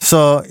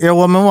 So, here,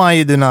 what I want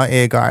you to do now,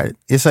 A-Guard,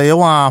 you say you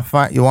want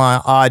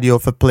audio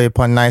for play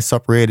upon Nice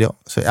Up Radio.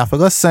 So, if you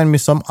go send me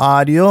some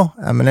audio,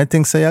 I'm going to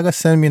think so you go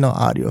send me no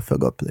audio for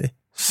go play.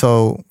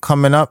 So,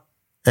 coming up,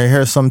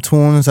 here's some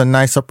tunes on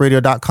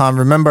niceupradio.com.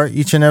 Remember,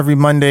 each and every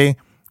Monday,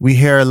 we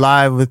hear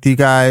live with you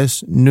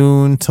guys,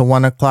 noon to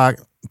 1 o'clock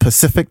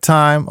Pacific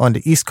time. On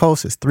the East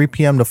Coast, it's 3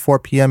 p.m. to 4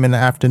 p.m. in the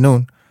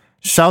afternoon.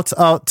 Shouts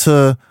out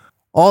to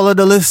all of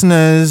the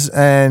listeners,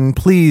 and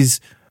please,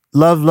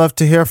 love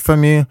to hear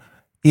from you.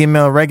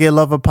 Email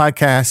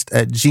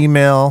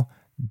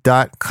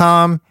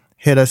reggaeloverpodcast@gmail.com.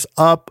 Hit us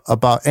up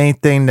about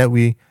anything that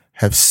we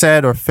have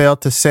said or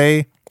failed to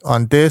say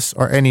on this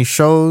or any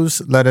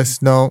shows. Let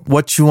us know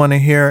what you want to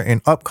hear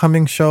in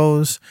upcoming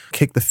shows.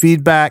 Kick the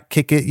feedback,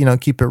 keep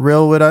it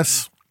real with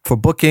us. For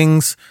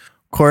bookings,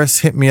 of course,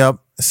 hit me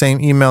up. Same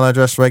email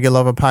address,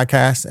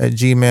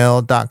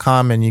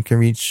 reggaeloverpodcast@gmail.com, and you can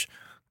reach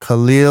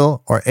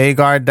Khalil or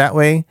A-Guard that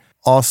way.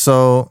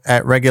 Also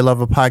at Reggae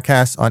Lover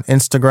Podcast on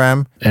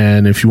Instagram.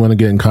 And if you want to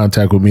get in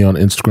contact with me on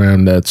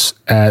Instagram, that's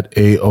at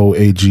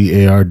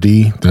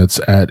AOAGARD. That's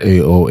at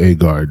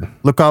AOAGuard.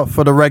 Look out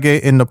for the Reggae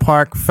in the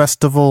Park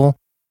Festival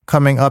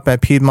coming up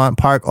at Piedmont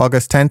Park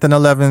August 10th and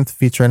 11th,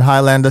 featuring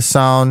Highlander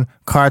Sound,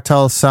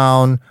 Cartel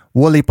Sound,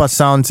 Woolipa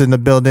Sounds in the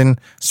building,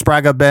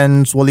 Spragga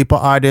Benz, Woolipa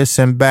artists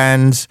and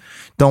bands.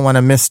 Don't want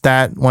to miss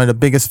that. One of the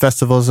biggest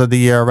festivals of the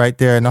year right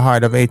there in the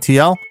heart of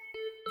ATL.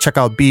 Check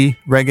out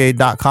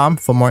breggae.com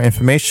for more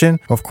information.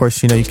 Of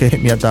course, you can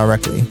hit me up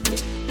directly.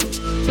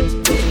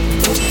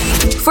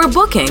 For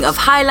booking of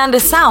Highlander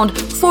Sound,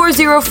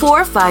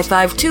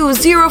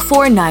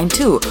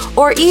 404-552-0492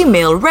 or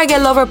email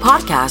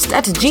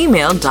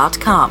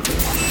reggaeloverpodcast@gmail.com.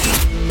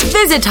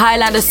 Visit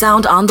Highlander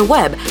Sound on the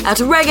web at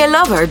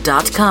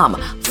reggaelover.com.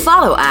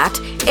 Follow at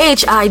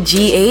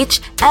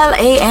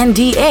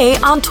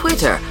HIGHLANDA on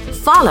Twitter.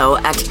 Follow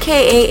at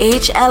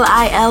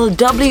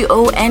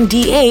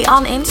KAHLILWONDA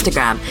on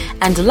Instagram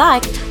and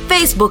like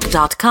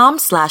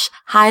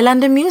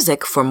facebook.com/Highlander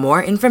Music for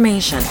more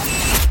information.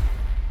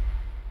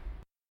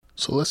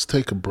 So let's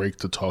take a break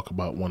to talk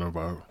about one of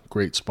our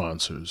great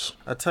sponsors.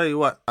 I tell you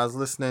what, I was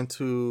listening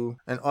to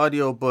an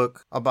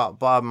audiobook about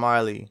Bob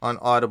Marley on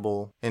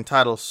Audible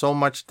entitled So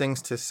Much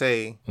Things to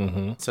Say.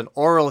 Mm-hmm. It's an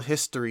oral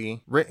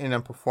history written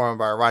and performed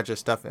by Roger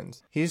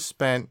Steffens. He's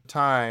spent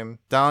time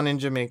down in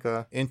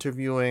Jamaica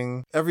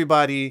interviewing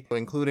everybody,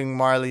 including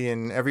Marley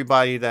and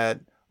everybody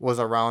that was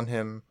around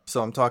him.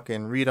 So I'm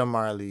talking Rita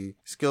Marley,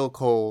 Skill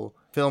Cole,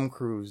 film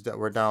crews that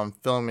were down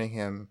filming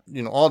him,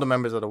 all the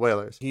members of the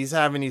Wailers. He's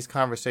having these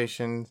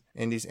conversations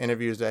and these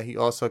interviews that he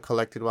also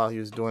collected while he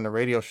was doing the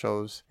radio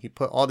shows. He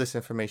put all this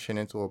information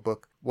into a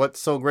book. What's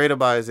so great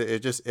about it is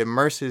it just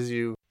immerses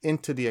you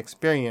into the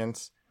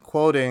experience,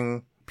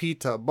 quoting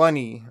Pita,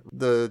 Bunny,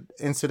 the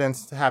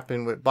incidents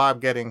happened with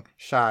Bob getting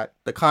shot,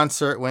 the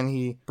concert when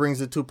he brings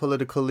the two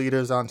political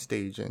leaders on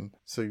stage. And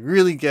so you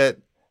really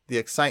get the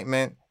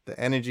excitement, the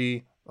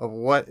energy of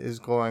what is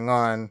going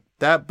on.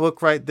 That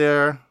book right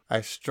there,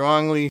 I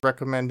strongly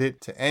recommend it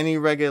to any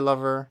reggae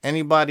lover,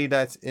 anybody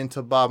that's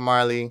into Bob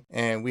Marley.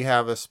 And we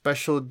have a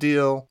special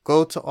deal.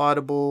 Go to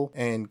Audible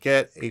and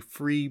get a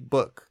free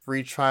book,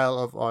 free trial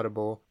of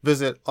Audible.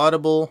 Visit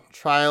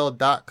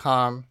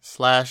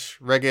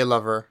audibletrial.com/reggae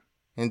lover.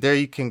 And there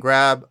you can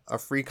grab a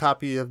free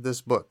copy of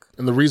this book.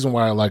 And the reason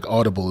why I like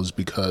Audible is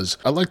because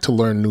I like to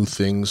learn new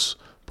things,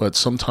 but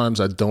sometimes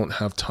I don't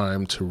have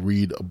time to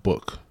read a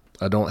book.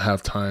 I don't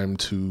have time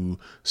to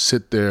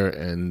sit there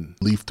and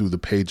leaf through the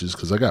pages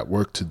because I got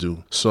work to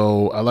do.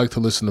 So I like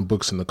to listen to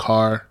books in the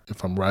car,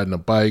 if I'm riding a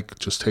bike,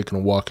 just taking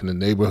a walk in the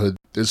neighborhood.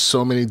 There's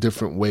so many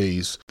different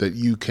ways that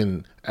you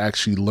can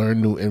actually learn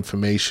new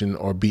information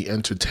or be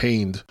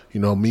entertained. You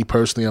know, me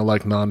personally, I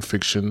like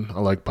nonfiction.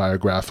 I like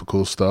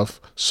biographical stuff.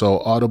 So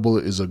Audible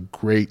is a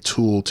great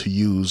tool to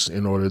use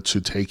in order to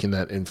take in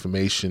that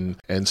information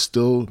and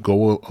still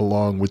go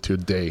along with your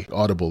day.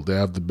 Audible, they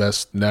have the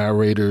best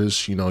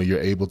narrators. You know, you're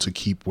able to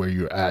keep where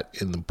you're at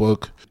in the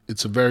book.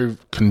 It's a very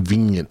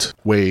convenient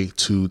way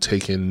to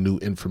take in new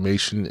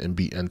information and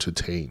be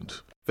entertained.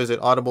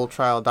 Visit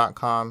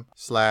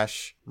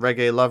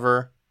audibletrial.com/reggae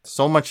lover.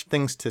 So much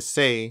things to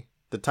say.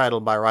 The title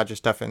by Roger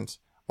Steffens,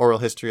 Oral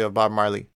History of Bob Marley.